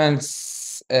registered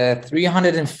parents,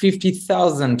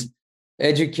 350,000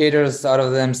 educators, out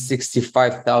of them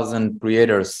 65,000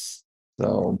 creators.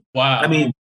 So, wow.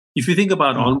 If you think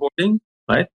about onboarding,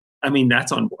 right?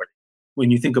 That's onboarding.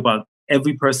 When you think about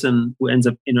every person who ends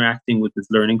up interacting with this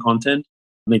learning content,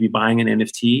 maybe buying an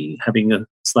NFT, having a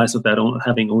slice of that,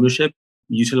 having ownership,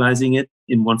 utilizing it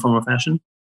in one form or fashion,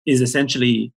 is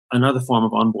essentially another form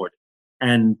of onboarding.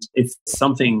 And it's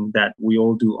something that we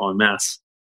all do en masse.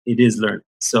 It is learning.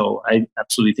 So I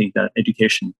absolutely think that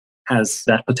education has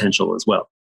that potential as well.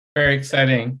 Very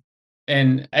exciting.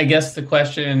 And I guess the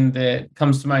question that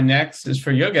comes to mind next is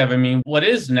for Yogev. What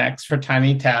is next for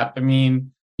TinyTap?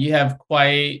 You have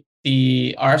quite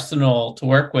the arsenal to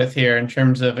work with here in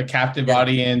terms of a captive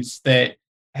audience that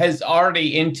has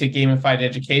already into gamified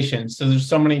education. So there's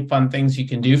so many fun things you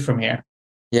can do from here.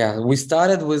 Yeah, we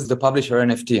started with the publisher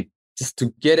NFT, just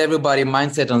to get everybody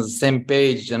mindset on the same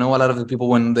page. I know a lot of the people,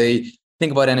 when they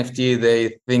think about NFT,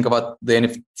 they think about the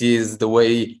NFTs the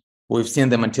way we've seen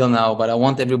them until now. But I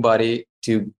want everybody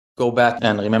to go back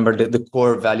and remember the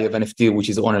core value of NFT, which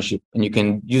is ownership. And you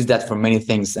can use that for many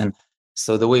things. And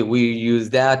so the way we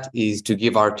use that is to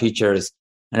give our teachers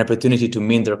an opportunity to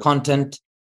mint their content.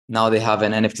 Now they have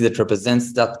an NFT that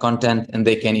represents that content, and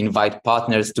they can invite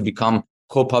partners to become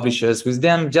co-publishers with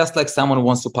them, just like someone who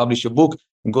wants to publish a book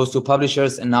and goes to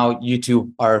publishers, and now you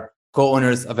two are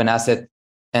co-owners of an asset.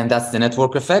 And that's the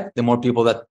network effect. The more people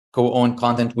that co-own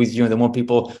content with you, and the more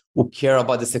people who care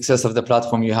about the success of the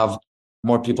platform, you have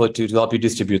more people to help you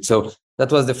distribute. So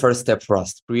that was the first step for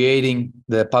us, creating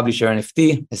the publisher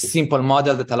NFT, a simple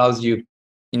model that allows you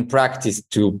in practice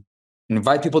to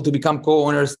invite people to become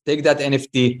co-owners, take that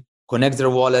NFT, connect their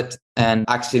wallet, and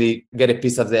actually get a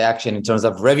piece of the action in terms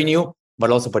of revenue, but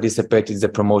also participate in the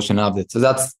promotion of it. So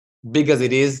that's big as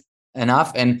it is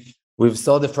enough. And we've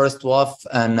sold the first 12,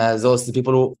 and those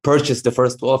people who purchased the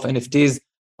first 12 NFTs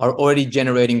are already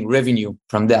generating revenue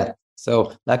from that.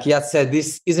 So like Yat said,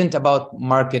 this isn't about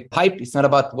market hype. It's not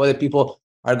about whether people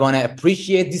are going to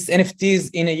appreciate these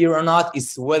NFTs in a year or not.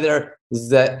 It's whether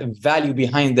the value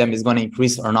behind them is going to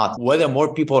increase or not, whether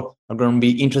more people are going to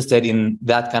be interested in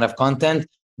that kind of content,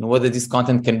 and whether this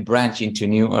content can branch into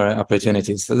new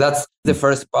opportunities. So that's the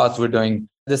first part we're doing.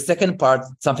 The second part,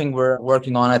 something we're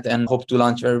working on it and hope to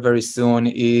launch very, very soon,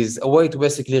 is a way to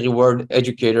basically reward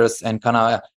educators and kind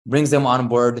of brings them on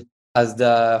board as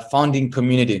the founding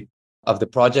community of the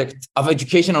project of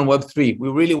education on Web3. We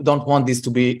really don't want this to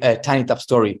be a TinyTap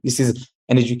story. This is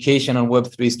an education on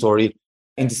Web3 story.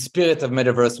 In the spirit of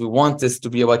metaverse, we want this to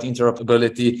be about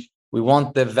interoperability. We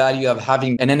want the value of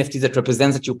having an NFT that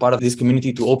represents that you're part of this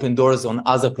community to open doors on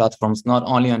other platforms, not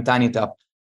only on TinyTap.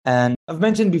 And I've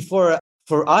mentioned before,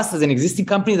 for us as an existing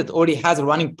company that already has a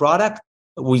running product,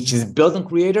 which is built on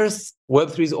creators,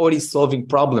 Web3 is already solving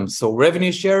problems. So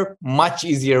revenue share, much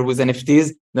easier with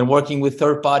NFTs than working with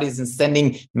third parties and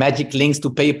sending magic links to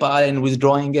PayPal and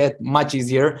withdrawing it, much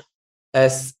easier.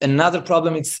 As another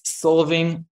problem it's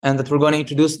solving, and that we're going to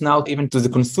introduce now even to the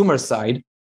consumer side,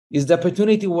 is the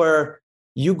opportunity where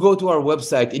you go to our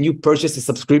website and you purchase a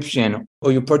subscription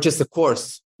or you purchase a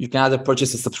course. You can either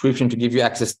purchase a subscription to give you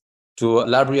access to a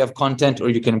library of content, or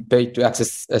you can pay to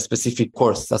access a specific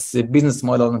course. That's the business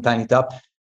model on TinyTap.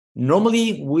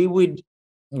 Normally, we would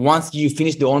once you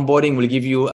finish the onboarding, we'll give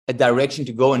you a direction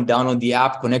to go and download the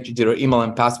app, connect you to your email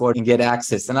and password and get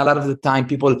access. And a lot of the time,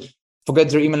 people forget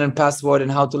their email and password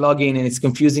and how to log in. And it's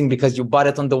confusing because you bought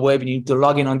it on the web and you need to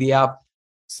log in on the app.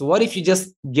 So what if you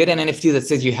just get an NFT that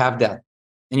says you have that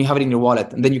and you have it in your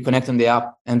wallet, and then you connect on the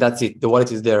app and that's it. The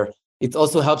wallet is there. It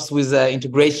also helps with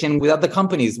integration with other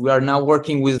companies. We are now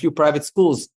working with a few private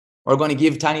schools. We're going to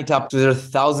give TinyTap to their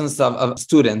thousands of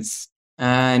students.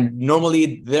 And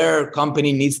normally their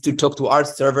company needs to talk to our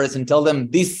servers and tell them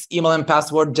this email and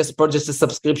password, just purchase a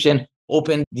subscription,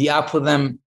 open the app for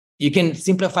them. You can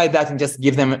simplify that and just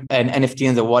give them an NFT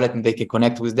in the wallet and they can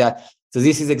connect with that. So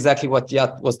this is exactly what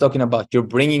Yat was talking about. You're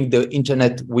bringing the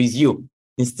internet with you.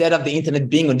 Instead of the internet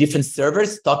being on different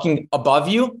servers, talking above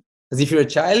you, as if you're a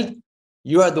child,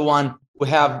 you are the one who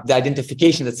have the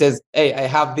identification that says, hey, I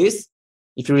have this.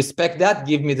 If you respect that,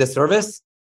 give me the service.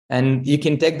 And you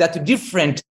can take that to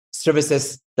different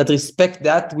services that respect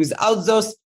that without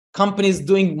those companies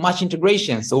doing much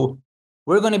integration. So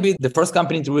we're going to be the first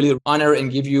company to really honor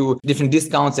and give you different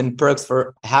discounts and perks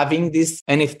for having this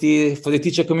NFT for the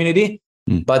teacher community.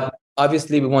 But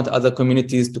obviously, we want other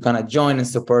communities to kind of join and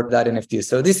support that NFT.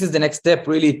 So this is the next step,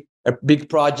 really a big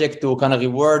project to kind of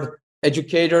reward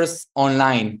educators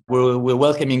online. We're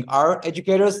welcoming our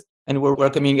educators, and we're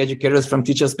welcoming educators from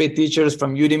Teachers Pay Teachers,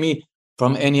 from Udemy,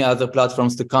 from any other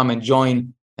platforms to come and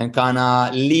join and kind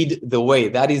of lead the way.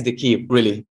 That is the key,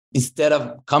 really. Instead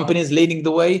of companies leading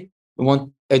the way, we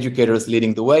want educators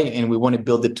leading the way, and we want to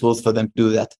build the tools for them to do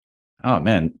that. Oh,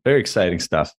 man, very exciting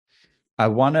stuff. I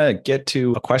want to get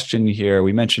to a question here.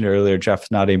 We mentioned earlier,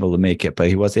 Jeff's not able to make it, but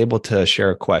he was able to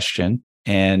share a question,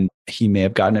 and he may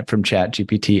have gotten it from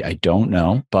ChatGPT. I don't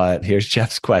know, but here's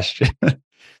Jeff's question.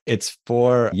 It's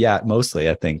for Yat mostly,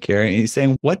 I think, here. And he's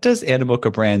saying, what does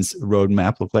Animoca Brands'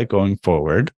 roadmap look like going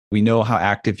forward? We know how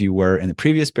active you were in the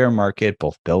previous bear market,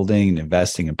 both building and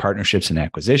investing in partnerships and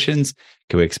acquisitions.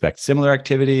 Can we expect similar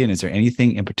activity? And is there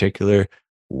anything in particular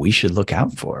we should look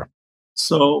out for?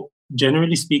 So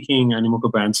generally speaking,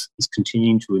 Animoca Brands is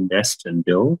continuing to invest and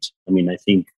build. I mean, I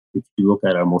think if you look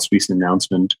at our most recent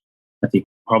announcement, I think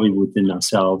probably within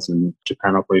ourselves and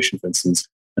Japan operation, for instance,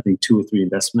 I think 2 or 3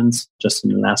 investments just in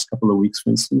the last couple of weeks, for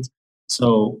instance.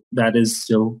 So that is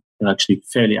still actually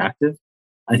fairly active.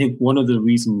 I think one of the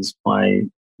reasons why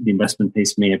the investment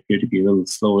pace may appear to be a little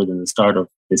slower than the start of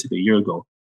basically a year ago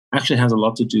actually has a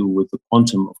lot to do with the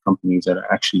quantum of companies that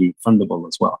are actually fundable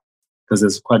as well. Because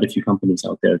there's quite a few companies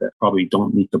out there that probably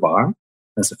don't meet the bar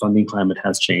as the funding climate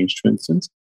has changed, for instance.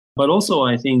 But also,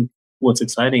 I think what's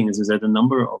exciting is that the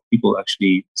number of people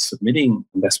actually submitting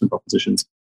investment propositions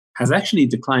has actually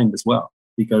declined as well,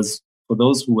 because for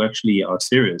those who actually are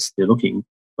serious, they're looking.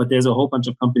 But there's a whole bunch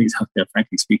of companies out there,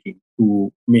 frankly speaking,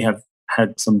 who may have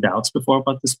had some doubts before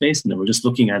about the space, and they were just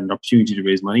looking at an opportunity to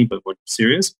raise money, but were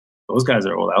serious. Those guys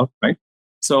are all out, right?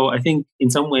 So I think in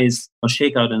some ways, a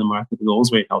shakeout in the market is always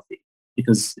very healthy,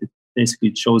 because it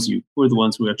basically shows you who are the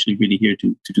ones who are actually really here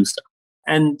to do stuff.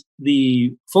 And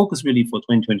the focus really for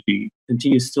 2023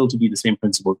 continues still to be the same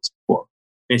principles as before.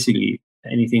 Basically,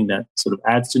 anything that sort of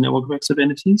adds to network effects of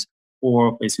NFTs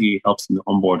or basically helps in the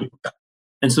onboarding of that.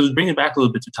 And so to bring it back a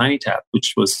little bit to TinyTap,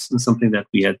 which was something that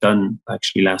we had done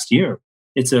actually last year,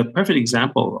 it's a perfect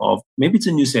example of maybe it's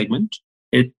a new segment.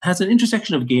 It has an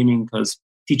intersection of gaming because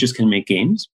teachers can make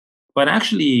games, but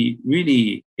actually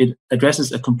really it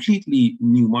addresses a completely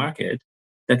new market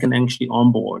that can actually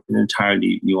onboard an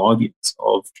entirely new audience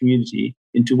of community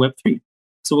into Web3.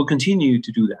 So we'll continue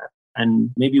to do that. And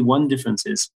maybe one difference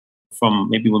is from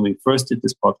maybe when we first did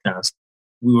this podcast,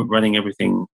 we were running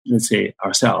everything, let's say,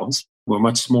 ourselves. We're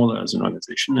much smaller as an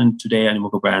organization. And today,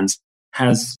 Animoca Brands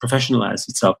has professionalized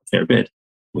itself a fair bit.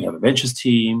 We have a ventures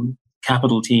team,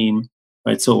 capital team,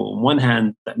 right? So on one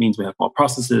hand, that means we have more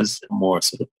processes, more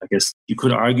sort of, I guess, you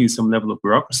could argue some level of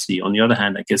bureaucracy. On the other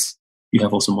hand, I guess you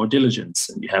have also more diligence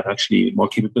and you have actually more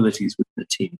capabilities within the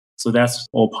team. So that's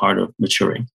all part of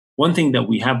maturing. One thing that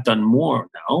we have done more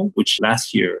now, which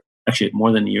last year, actually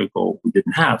more than a year ago, we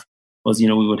didn't have, was,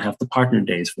 we would have the partner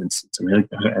days, for instance, and we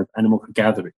have Animoca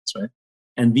gatherings, right?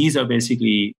 And these are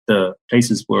basically the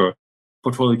places where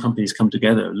portfolio companies come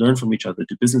together, learn from each other,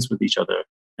 do business with each other,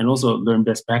 and also learn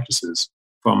best practices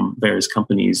from various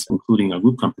companies, including our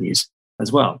group companies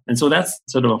as well. And so that's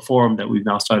sort of a forum that we've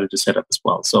now started to set up as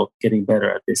well. So getting better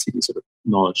at basically sort of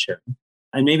knowledge sharing.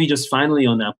 And maybe just finally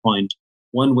on that point,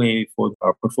 one way for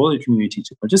our portfolio community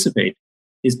to participate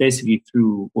is basically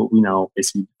through what we now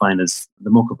basically define as the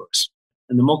Mocaverse.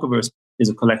 And the Mocaverse is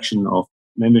a collection of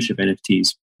membership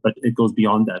NFTs, but it goes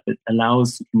beyond that. It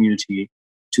allows the community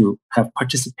to have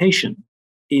participation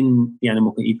in the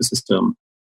Animoca ecosystem,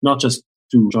 not just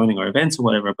through joining our events or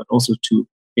whatever, but also to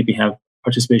maybe have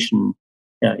participation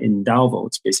in DAO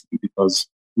votes, basically, because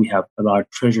we have a large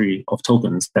treasury of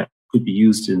tokens that could be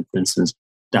used in, for instance,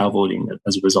 DAO voting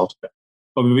as a result of that.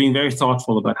 But we're being very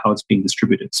thoughtful about how it's being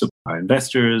distributed. So our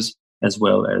investors, as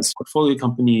well as portfolio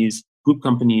companies, group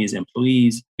companies,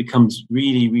 employees, becomes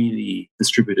really, really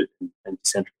distributed and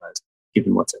decentralized,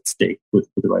 given what's at stake with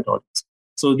the right audience.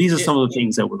 So these are some of the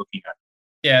things that we're looking at.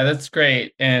 Yeah, that's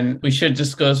great. And we should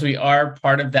disclose we are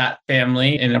part of that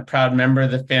family and a proud member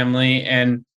of the family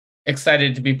and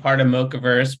excited to be part of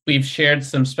Mochaverse. We've shared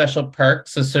some special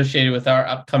perks associated with our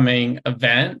upcoming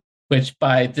event, which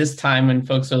by this time when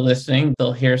folks are listening,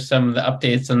 they'll hear some of the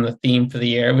updates on the theme for the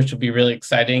year, which will be really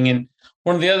exciting. And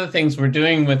one of the other things we're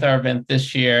doing with our event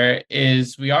this year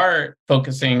is we are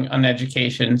focusing on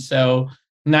education. So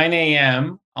 9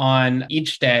 a.m. on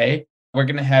each day, we're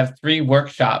going to have 3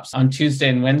 workshops on Tuesday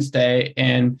and Wednesday.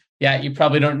 And yeah, you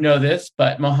probably don't know this,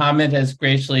 but Mohammed has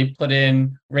graciously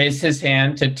raised his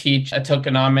hand to teach a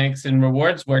tokenomics and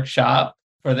rewards workshop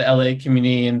for the LA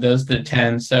community and those that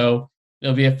attend. So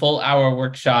it'll be a full hour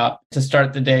workshop to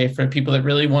start the day for people that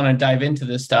really want to dive into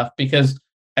this stuff, because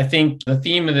I think the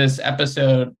theme of this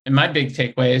episode and my big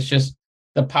takeaway is just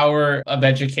the power of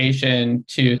education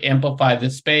to amplify the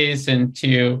space and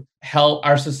to help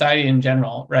our society in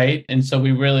general, right? And so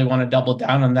we really want to double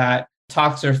down on that.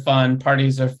 Talks are fun,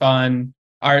 parties are fun,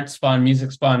 art's fun,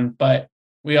 music's fun, but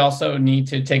we also need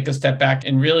to take a step back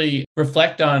and really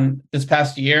reflect on this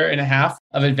past year and a half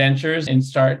of adventures and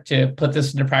start to put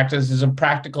this into practice as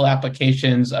practical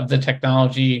applications of the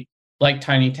technology like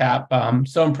TinyTap. I'm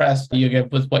so impressed,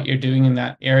 Yogev, with what you're doing in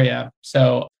that area.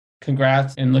 So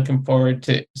congrats and looking forward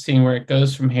to seeing where it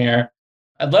goes from here.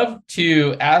 I'd love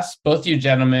to ask both you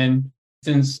gentlemen,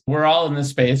 since we're all in this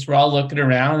space, we're all looking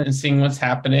around and seeing what's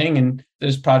happening, and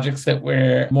there's projects that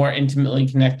we're more intimately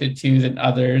connected to than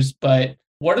others, but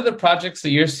what are the projects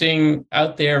that you're seeing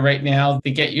out there right now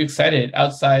that get you excited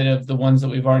outside of the ones that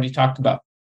we've already talked about?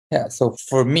 Yeah, so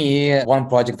for me, one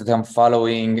project that I'm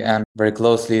following and very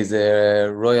closely is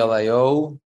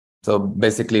Royal.io. So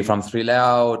basically from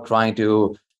 3Lao, trying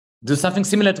to do something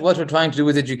similar to what we're trying to do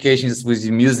with education, just with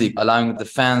music, allowing the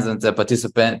fans and the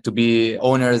participants to be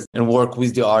owners and work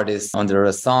with the artists on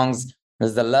their songs.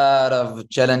 There's a lot of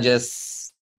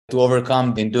challenges to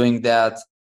overcome in doing that,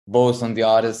 both on the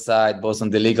artist side, both on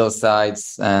the legal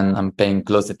sides, and I'm paying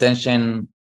close attention.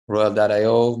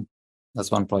 Royal.io.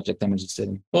 That's one project I'm interested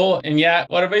in. Cool. And yeah,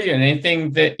 what about you?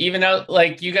 Anything that even out,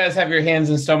 like you guys have your hands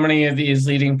in so many of these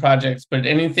leading projects, but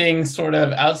anything sort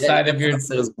of outside of your...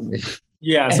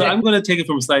 Yeah, so I'm going to take it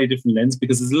from a slightly different lens,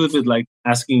 because it's a little bit like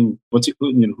asking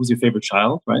who's your favorite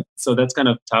child, right? So that's kind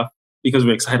of tough because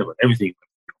we're excited about everything,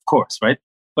 of course, right?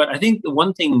 But I think the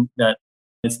one thing that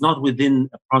it's not within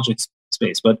a project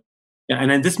space, but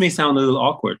and this may sound a little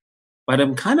awkward, but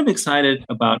I'm kind of excited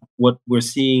about what we're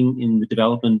seeing in the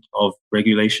development of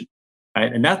regulation,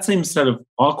 right? And that seems sort of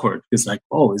awkward because, like,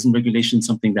 oh, isn't regulation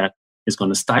something that is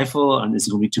going to stifle and is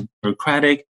going to be too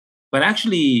bureaucratic? But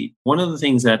actually, one of the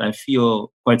things that I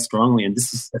feel quite strongly, and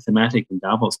this is a thematic in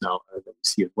Davos now that we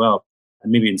see as well,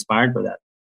 and maybe inspired by that,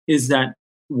 is that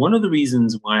one of the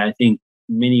reasons why I think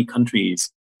many countries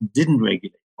didn't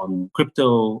regulate on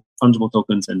crypto, fungible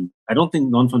tokens, and I don't think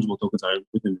non-fungible tokens are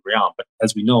within the realm, but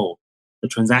as we know, the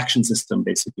transaction system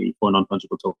basically for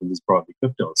non-fungible tokens is broadly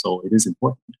crypto, so it is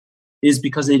important, is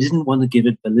because they didn't want to give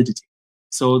it validity.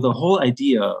 So the whole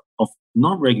idea of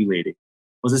not regulating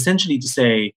was essentially to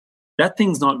say, that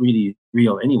thing's not really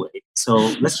real anyway, so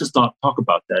let's just not talk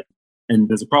about that. And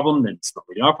there's a problem, then it's not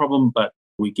really our problem, but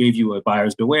we gave you a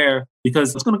buyer's beware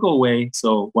because it's going to go away,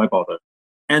 so why bother?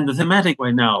 And the thematic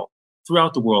right now,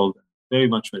 throughout the world, very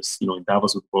much as in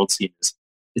Davos with the world scene, is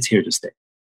it's here to stay.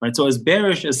 Right? So as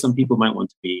bearish as some people might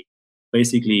want to be,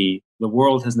 basically the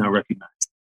world has now recognized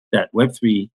that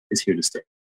Web3 is here to stay.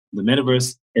 The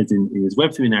metaverse, as in its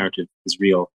Web3 narrative, is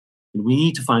real. And we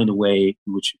need to find a way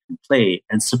in which you can play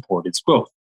and support its growth.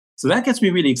 So that gets me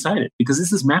really excited because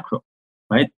this is macro,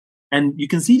 right? And you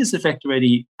can see this effect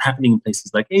already happening in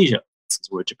places like Asia. This is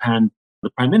where Japan, the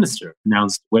prime minister,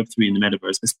 announced Web3 in the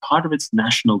metaverse as part of its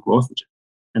national growth agenda.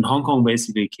 And Hong Kong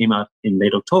basically came out in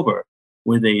late October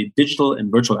with a digital and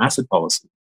virtual asset policy,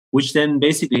 which then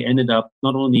basically ended up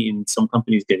not only in some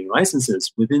companies getting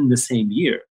licenses within the same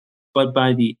year, but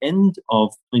by the end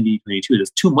of 2022,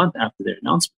 just 2 months after their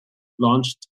announcement,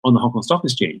 launched on the Hong Kong Stock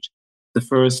Exchange the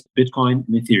first Bitcoin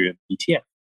and Ethereum ETF.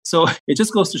 So it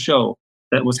just goes to show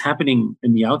that what's happening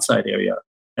in the outside area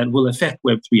that will affect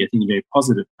Web3, I think, in a very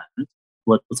positive manner,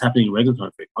 what's happening in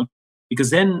regulatory framework. Because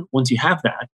then once you have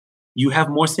that, you have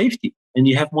more safety and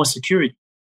you have more security.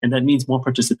 And that means more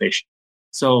participation.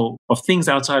 So of things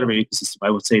outside of our ecosystem, I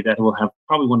would say that will have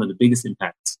probably one of the biggest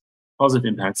impacts, positive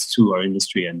impacts to our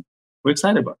industry. And we're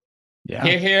excited about it. Yeah.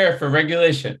 Here for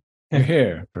regulation. You're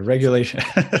here for regulation.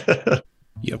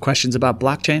 You have questions about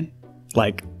blockchain?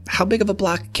 Like, how big of a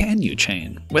block can you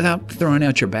chain without throwing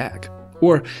out your bag?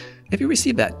 Or if you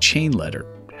received that chain letter,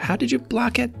 how did you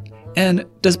block it? And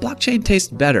does blockchain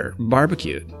taste better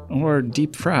barbecued or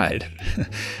deep fried?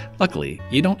 Luckily,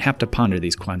 you don't have to ponder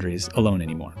these quandaries alone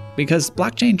anymore, because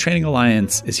Blockchain Training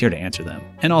Alliance is here to answer them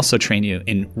and also train you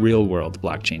in real-world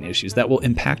blockchain issues that will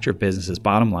impact your business's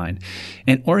bottom line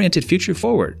and orient it future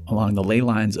forward along the ley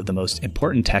lines of the most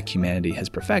important tech humanity has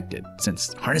perfected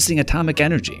since harnessing atomic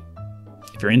energy.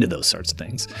 If you're into those sorts of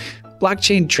things,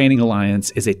 Blockchain Training Alliance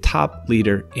is a top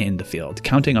leader in the field,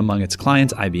 counting among its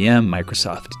clients IBM,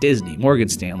 Microsoft, Disney, Morgan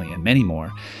Stanley, and many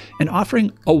more, and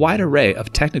offering a wide array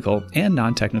of technical and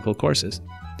non-technical courses.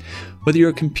 Whether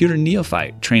you're a computer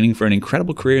neophyte training for an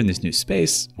incredible career in this new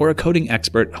space, or a coding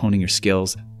expert honing your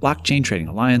skills, Blockchain Training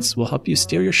Alliance will help you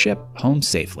steer your ship home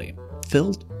safely,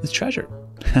 filled with treasure.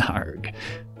 Arg.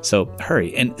 So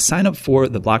hurry and sign up for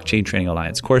the Blockchain Training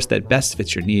Alliance course that best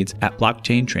fits your needs at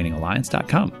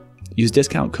blockchaintrainingalliance.com. Use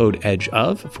discount code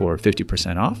EDGEOF for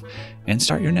 50% off and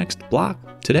start your next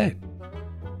block today.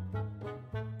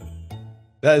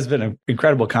 That has been an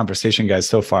incredible conversation, guys,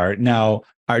 so far. Now,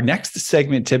 our next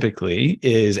segment typically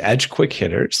is Edge Quick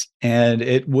Hitters, and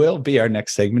it will be our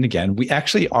next segment again. We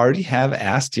actually already have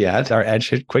asked yet our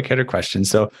Edge Quick Hitter question,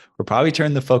 so we'll probably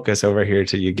turn the focus over here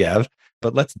to Yogev,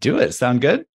 but let's do it. Sound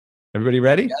good? Everybody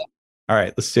ready? Yeah. All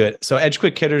right, let's do it. So Edge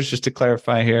Quick Hitters, just to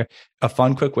clarify here, a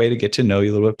fun, quick way to get to know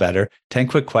you a little bit better. 10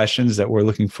 quick questions that we're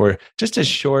looking for, just a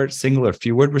short, single or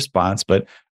few word response, but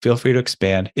feel free to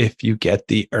expand if you get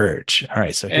the urge. All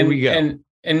right, so here we go.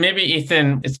 And maybe,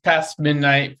 Ethan, it's past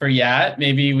midnight for Yat.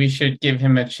 Maybe we should give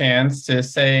him a chance to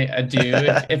say adieu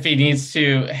if he needs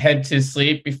to head to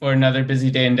sleep before another busy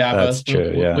day in Davos. That's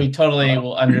true, yeah. We totally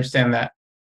will understand that.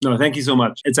 No, thank you so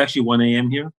much. It's actually 1 a.m.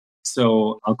 here,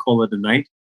 so I'll call it a night.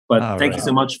 But thank you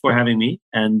so much for having me,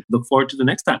 and look forward to the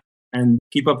next time. And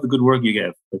keep up the good work,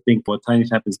 Yogev. I think what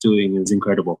TinyTap is doing is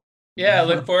incredible. Yeah,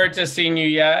 look forward to seeing you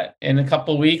yet in a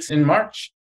couple weeks in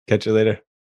March. Catch you later.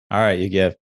 All right,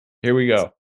 Yogev. Here we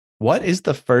go. What is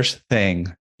the first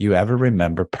thing you ever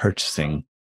remember purchasing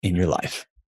in your life?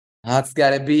 That's got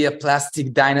to be a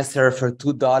plastic dinosaur for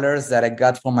 $2 that I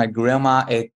got from my grandma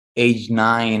at age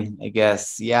 9, I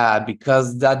guess. Yeah,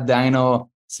 because that dino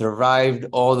survived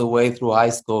all the way through high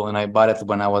school, and I bought it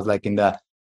when I was like in the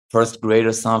first grade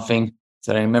or something.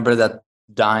 So I remember that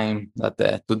dime, that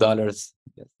 $2.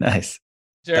 Nice.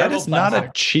 Durable that is not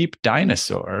a cheap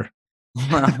dinosaur,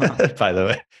 by the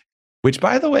way. Which,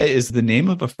 by the way, is the name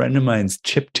of a friend of mine's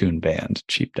chiptune band,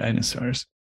 Cheap Dinosaurs.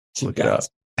 Look it up.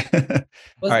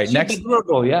 All right, next.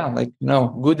 Durable, yeah, like,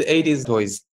 good 80s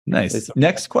toys. Nice.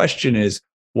 Next question is,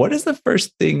 what is the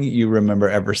first thing you remember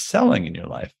ever selling in your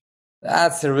life?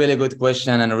 That's a really good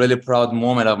question and a really proud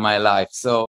moment of my life.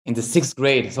 So in the 6th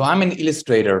grade, so I'm an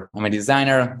illustrator. I'm a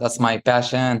designer. That's my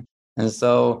passion. And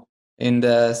so in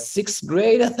the 6th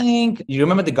grade, I think, you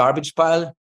remember the garbage pile?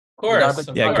 Of course.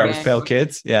 Garbage Pail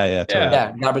Kids. Yeah, totally.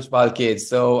 Yeah, Garbage Pail Kids.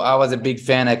 So I was a big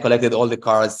fan. I collected all the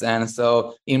cards. And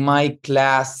so in my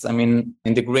class, in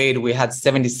the grade, we had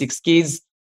 76 kids.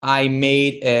 I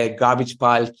made a garbage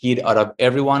pile kid out of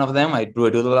every one of them. I drew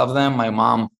a doodle of them. My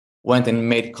mom went and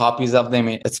made copies of them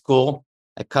at school.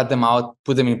 I cut them out,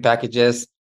 put them in packages,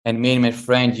 and me and my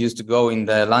friend used to go in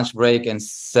the lunch break and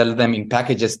sell them in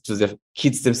packages to the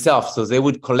kids themselves. So they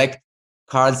would collect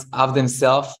cards of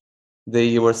themselves.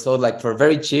 They were sold for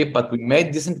very cheap, but we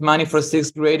made decent money for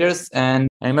 6th graders. And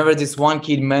I remember this one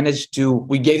kid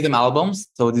we gave them albums.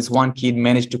 So this one kid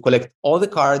managed to collect all the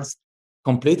cards,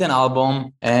 complete an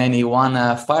album, and he won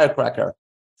a firecracker.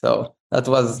 So that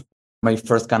was my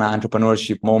first kind of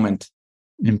entrepreneurship moment.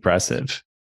 Impressive.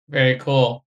 Very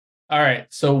cool. All right.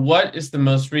 So what is the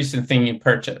most recent thing you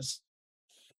purchased?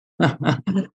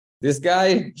 This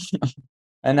guy,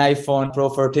 an iPhone Pro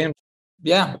 13.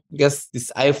 Yeah, I guess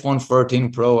this iPhone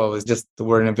 14 Pro, I was just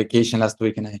on a vacation last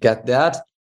week and I got that.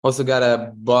 Also got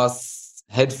a Bose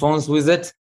headphones with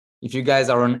it. If you guys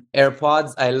are on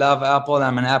AirPods, I love Apple.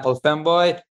 I'm an Apple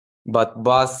fanboy, but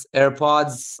Bose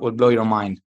AirPods will blow your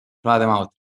mind. Try them out.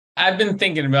 I've been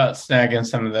thinking about snagging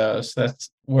some of those.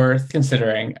 That's worth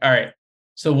considering. All right.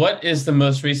 So what is the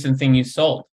most recent thing you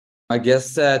sold? I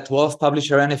guess 12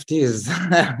 publisher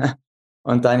NFTs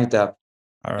on TinyTap.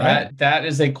 All right. That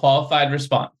is a qualified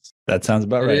response. That sounds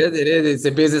about right. It is. It's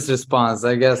a business response,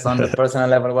 I guess, on the personal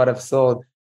level, what I've sold.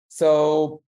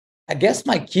 So I guess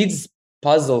my kids'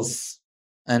 puzzles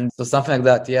and so something like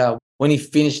that. Yeah. when he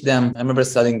finished them, I remember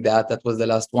selling that. That was the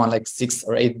last one, like 6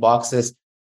 or 8 boxes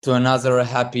to another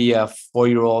happy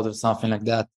 4-year-old or something like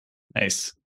that.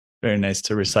 Nice. Very nice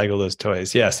to recycle those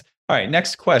toys. Yes. All right.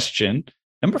 Next question.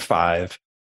 Number 5.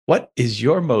 What is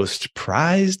your most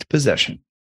prized possession?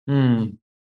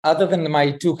 Other than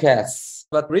my 2 cats,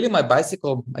 but really my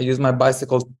bicycle. I use my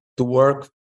bicycle to work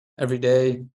every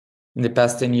day in the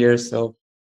past 10 years. So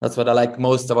that's what I like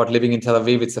most about living in Tel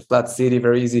Aviv. It's a flat city,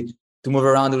 very easy to move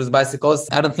around with bicycles.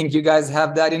 I don't think you guys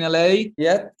have that in LA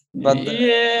yet. But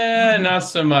yeah, not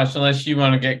so much unless you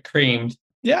want to get creamed.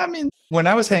 Yeah, I mean, when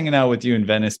I was hanging out with you in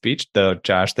Venice Beach, though,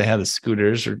 Josh, they had the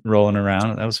scooters rolling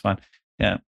around. That was fun.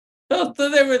 Yeah. So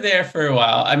they were there for a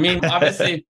while. I mean,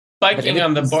 obviously, biking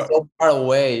on the board. So far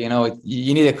away,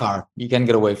 you need a car. You can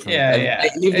get away from it. I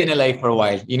lived in LA for a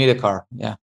while. You need a car.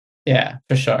 Yeah. Yeah,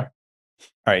 for sure.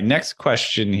 All right. Next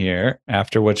question here.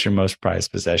 After what's your most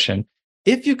prized possession?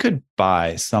 If you could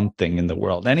buy something in the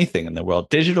world, anything in the world,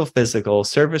 digital, physical,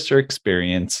 service, or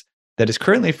experience that is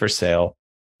currently for sale,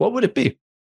 what would it be?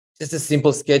 Just a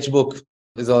simple sketchbook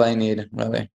is all I need,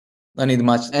 really. I need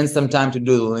much and some time to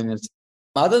doodle in it.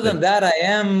 Other than that, I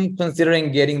am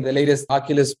considering getting the latest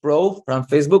Oculus Pro from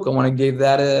Facebook. I want to give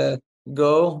that a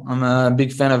go. I'm a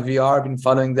big fan of VR. I've been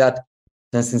following that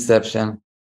since inception.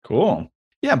 Cool.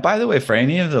 Yeah, by the way, for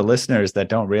any of the listeners that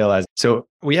don't realize, so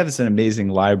we have this amazing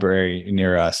library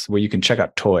near us where you can check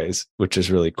out toys, which is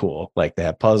really cool. Like they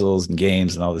have puzzles and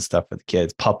games and all this stuff for the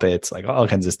kids, puppets, like all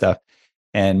kinds of stuff.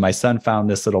 And my son found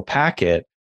this little packet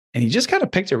and he just kind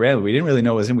of picked it randomly. We didn't really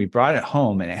know what it was in. We brought it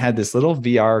home and it had this little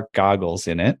VR goggles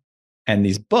in it and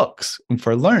these books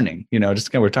for learning,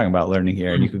 just we're talking about learning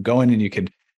here. And you could go in and you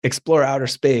could explore outer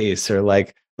space or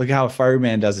like, look how a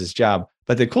fireman does his job.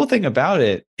 But the cool thing about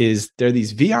it is there are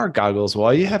these VR goggles. Well,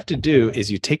 all you have to do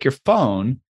is you take your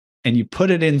phone and you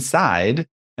put it inside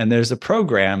and there's a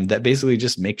program that basically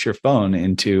just makes your phone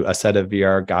into a set of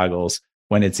VR goggles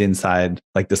when it's inside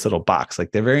like this little box.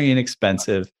 Like they're very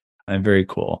inexpensive and very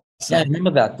cool. So, yeah, I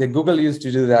remember that. The Google used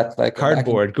to do that. Like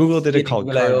Cardboard. Google did it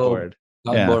called Cardboard.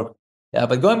 Yeah,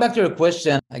 but going back to your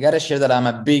question, I got to share that I'm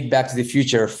a big Back to the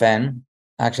Future fan.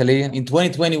 Actually, in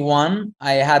 2021,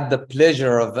 I had the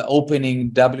pleasure of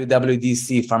opening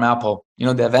WWDC from Apple,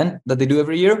 the event that they do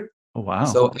every year. Oh, wow.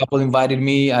 So Apple invited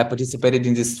me. I participated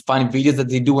in these fun videos that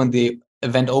they do when the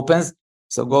event opens.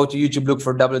 So go to YouTube, look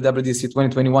for WWDC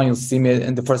 2021. You'll see me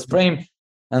in the first frame.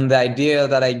 And the idea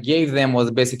that I gave them was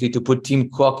basically to put Tim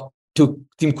Cook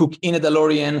in a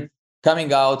DeLorean,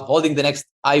 coming out, holding the next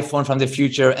iPhone from the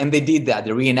future. And they did that.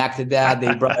 They reenacted that.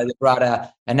 They brought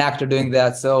an actor doing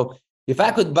that. So if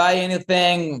I could buy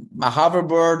anything, a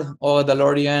hoverboard or a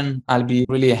DeLorean, I'll be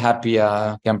really happy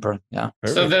camper. Yeah.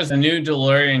 So there's a new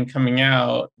DeLorean coming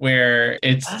out where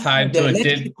it's tied to a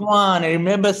electric one. I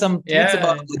remember some tweets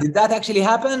about it. Did that actually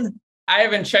happen? I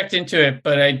haven't checked into it,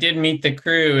 but I did meet the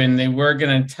crew and they were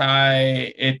going to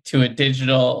tie it to a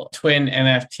digital twin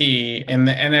NFT, and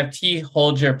the NFT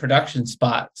holds your production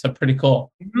spot. So pretty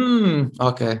cool.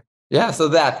 Okay. Yeah. So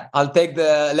I'll take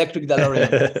the electric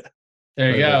DeLorean.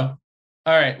 There you go.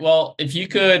 All right. Well, if you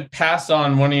could pass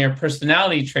on one of your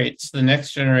personality traits to the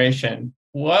next generation,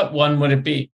 what one would it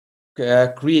be?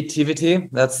 Creativity.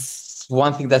 That's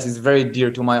one thing that is very dear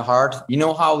to my heart. You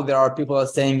know how there are people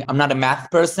saying, I'm not a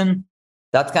math person?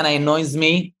 That kind of annoys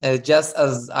me, just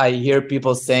as I hear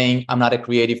people saying, I'm not a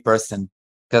creative person.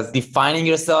 Because defining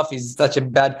yourself is such a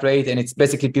bad trait, and it's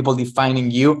basically people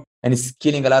defining you, and it's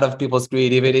killing a lot of people's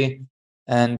creativity.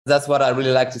 And that's what I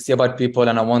really like to see about people.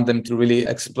 And I want them to really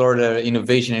explore their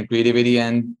innovation and creativity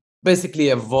and basically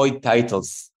avoid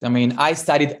titles. I mean, I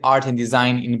studied art and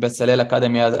design in Bezalel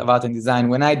Academy of Art and Design.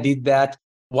 When I did that,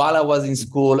 while I was in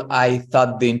school, I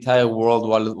thought the entire world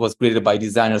was created by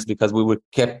designers because we were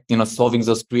kept, solving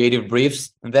those creative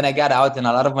briefs. And then I got out and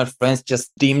a lot of my friends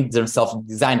just deemed themselves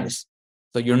designers.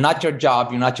 So you're not your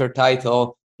job, you're not your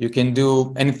title. You can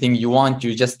do anything you want.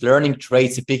 You're just learning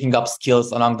traits, picking up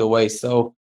skills along the way.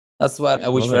 So that's what I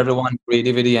wish for everyone,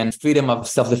 creativity and freedom of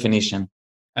self-definition.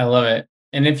 I love it.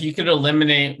 And if you could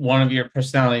eliminate one of your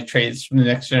personality traits from the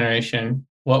next generation,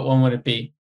 what one would it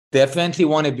be? Definitely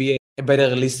want to be a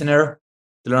better listener,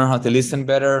 to learn how to listen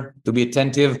better, to be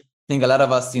attentive. I think a lot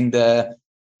of us in the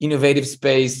innovative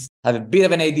space have a bit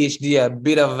of an ADHD, a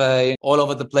bit of all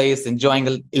over the place,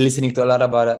 enjoying listening to a lot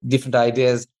about different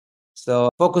ideas. So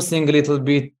focusing a little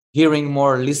bit, hearing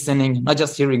more, listening, not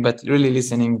just hearing, but really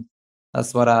listening.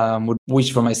 That's what I would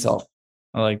wish for myself.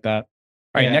 I like that.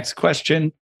 All right, next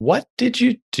question. What did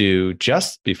you do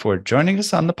just before joining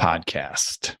us on the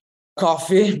podcast?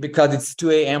 Coffee, because it's 2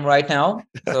 a.m. right now.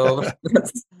 So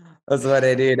That's what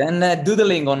I did. And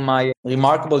doodling on my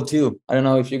Remarkable too. I don't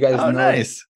know if you guys know. Oh,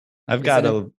 nice. I've got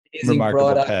a Remarkable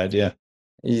product. pad. Yeah.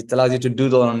 It allows you to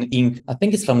doodle on ink. I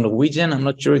think it's from Norwegian. I'm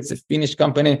not sure. It's a Finnish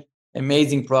company.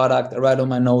 Amazing product. I write on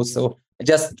my notes. So I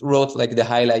just wrote like the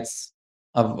highlights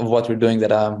of what we're doing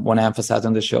that I want to emphasize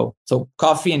on the show. So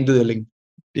coffee and doodling.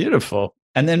 Beautiful.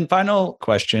 And then final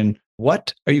question,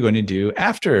 what are you going to do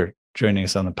after joining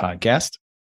us on the podcast?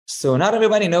 So not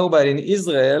everybody know, but in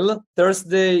Israel,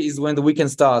 Thursday is when the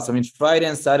weekend starts. I mean, Friday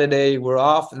and Saturday we're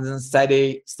off, and then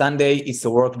Sunday is a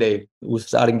work day. We're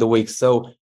starting the week. So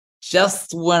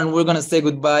just when we're going to say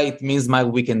goodbye, it means my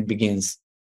weekend begins.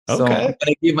 Okay. So I'm going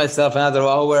to give myself another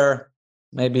hour,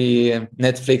 maybe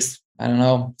Netflix. I don't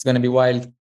know. It's going to be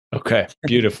wild. Okay,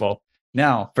 beautiful.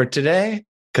 Now for today,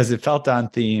 because it felt on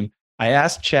theme, I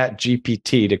asked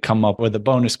ChatGPT to come up with a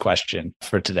bonus question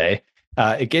for today.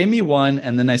 It gave me one,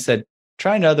 and then I said,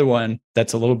 try another one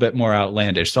that's a little bit more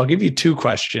outlandish. So I'll give you two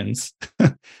questions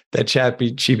that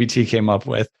ChatGPT came up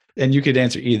with, and you could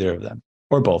answer either of them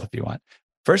or both if you want.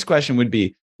 First question would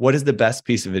be, what is the best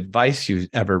piece of advice you've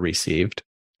ever received?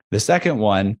 The second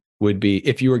one would be,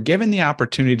 if you were given the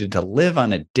opportunity to live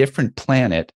on a different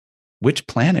planet, which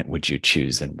planet would you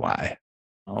choose and why?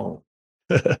 Oh,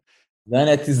 then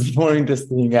it is more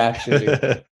interesting,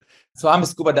 actually. So I'm a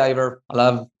scuba diver. I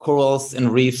love corals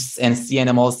and reefs and sea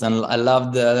animals. And I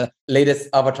love the latest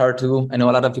Avatar too. I know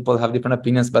a lot of people have different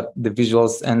opinions, but the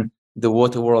visuals and the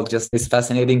water world just is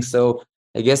fascinating. So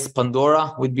I guess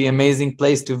Pandora would be an amazing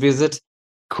place to visit.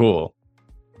 Cool.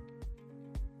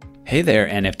 Hey there,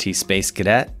 NFT Space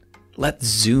Cadet. Let's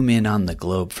zoom in on the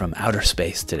globe from outer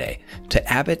space today to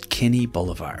Abbot Kinney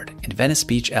Boulevard in Venice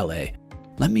Beach, LA.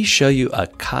 Let me show you a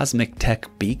cosmic tech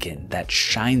beacon that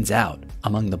shines out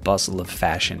among the bustle of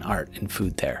fashion, art, and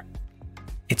food there.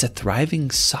 It's a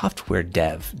thriving software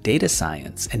dev, data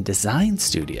science, and design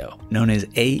studio known as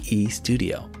AE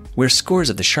Studio, where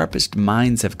scores of the sharpest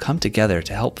minds have come together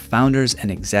to help founders and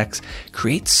execs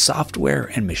create software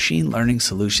and machine learning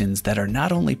solutions that are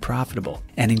not only profitable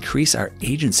and increase our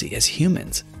agency as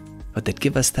humans, but that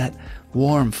give us that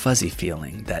warm, fuzzy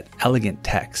feeling that elegant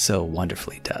tech so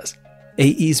wonderfully does.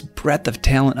 AE's breadth of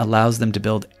talent allows them to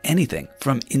build anything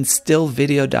from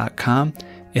instillvideo.com,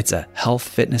 it's a health,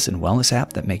 fitness, and wellness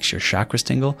app that makes your chakras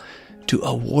tingle, to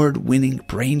award-winning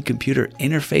brain-computer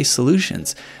interface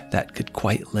solutions that could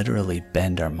quite literally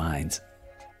bend our minds.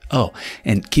 Oh,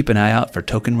 and keep an eye out for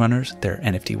Token Runners, their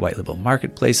NFT white label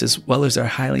marketplace, as well as our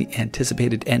highly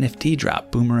anticipated NFT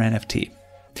drop, Boomer NFT.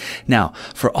 Now,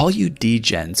 for all you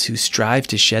degens who strive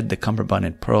to shed the cummerbund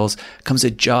and pearls comes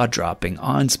a jaw-dropping,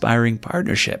 awe-inspiring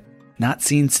partnership, not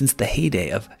seen since the heyday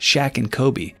of Shaq and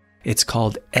Kobe. It's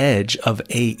called Edge of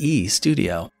AE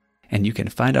Studio, and you can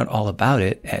find out all about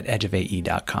it at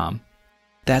edgeofae.com.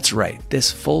 That's right, this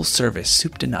full-service,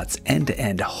 soup-to-nuts,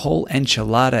 end-to-end, whole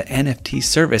enchilada NFT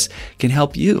service can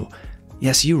help you,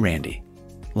 yes you Randy,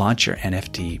 launch your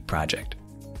NFT project.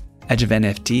 Edge of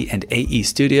NFT and AE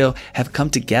Studio have come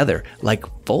together like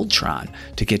Voltron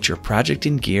to get your project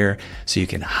in gear so you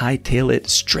can hightail it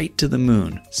straight to the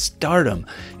moon, stardom,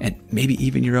 and maybe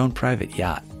even your own private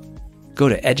yacht. Go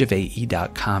to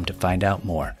edgeofae.com to find out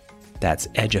more. That's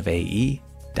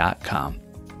edgeofae.com.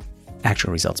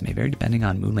 Actual results may vary depending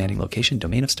on moon landing location,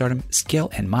 domain of stardom, scale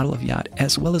and model of yacht,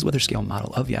 as well as whether scale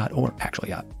model of yacht or actual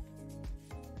yacht.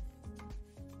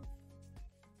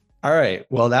 All right.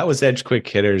 Well, that was Edge Quick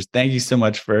Hitters. Thank you so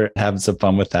much for having some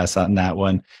fun with us on that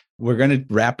one. We're going to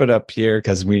wrap it up here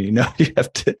because we know you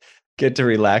have to get to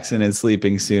relaxing and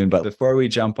sleeping soon. But before we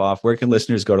jump off, where can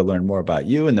listeners go to learn more about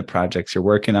you and the projects you're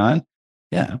working on?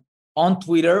 Yeah. On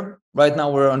Twitter. Right now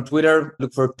we're on Twitter.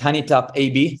 Look for TinyTap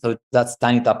AB. So that's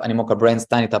TinyTap Animoca Brands,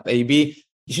 TinyTap AB.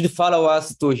 You should follow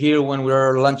us to hear when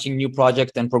we're launching new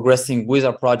project and progressing with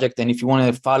our project. And if you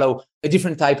want to follow a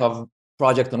different type of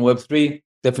project on Web3,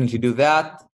 definitely do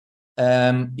that.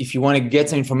 If you want to get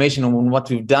some information on what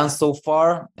we've done so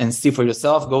far and see for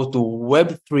yourself, go to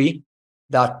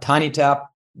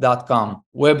web3.tinytap.com,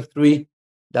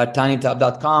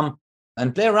 web3.tinytap.com,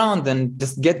 and play around and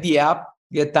just get the app,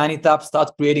 get TinyTap,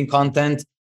 start creating content.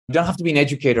 You don't have to be an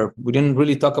educator. We didn't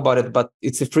really talk about it, but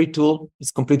it's a free tool. It's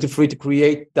completely free to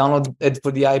create, download it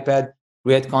for the iPad,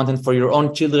 create content for your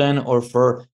own children or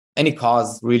for any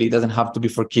cause, really. It doesn't have to be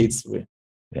for kids.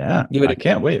 Yeah, I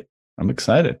can't wait. I'm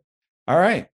excited. All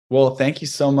right. Well, thank you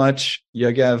so much,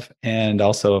 Yogev. And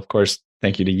also, of course,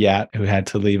 thank you to Yat, who had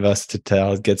to leave us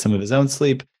to get some of his own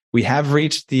sleep. We have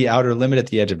reached the outer limit at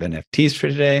the edge of NFTs for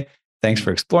today. Thanks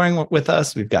for exploring with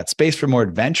us. We've got space for more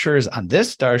adventures on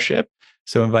this starship.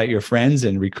 So invite your friends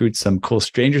and recruit some cool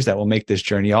strangers that will make this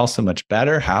journey all so much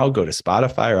better. How? Go to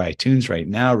Spotify or iTunes right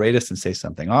now, rate us and say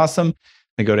something awesome.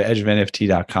 Then go to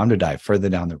edgeofnft.com to dive further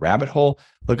down the rabbit hole.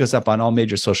 Look us up on all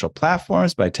major social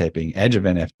platforms by typing Edge of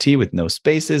NFT with no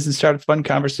spaces and start a fun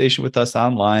conversation with us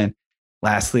online.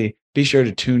 Lastly, be sure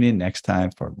to tune in next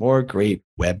time for more great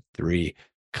Web3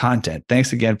 content.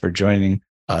 Thanks again for joining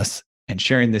us and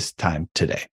sharing this time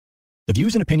today. The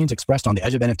views and opinions expressed on the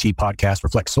Edge of NFT podcast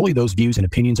reflect solely those views and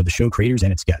opinions of the show creators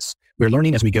and its guests. We're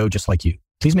learning as we go, just like you.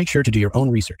 Please make sure to do your own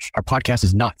research. Our podcast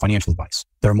is not financial advice.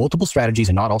 There are multiple strategies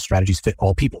and not all strategies fit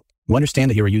all people. You understand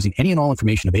that you are using any and all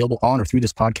information available on or through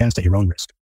this podcast at your own risk.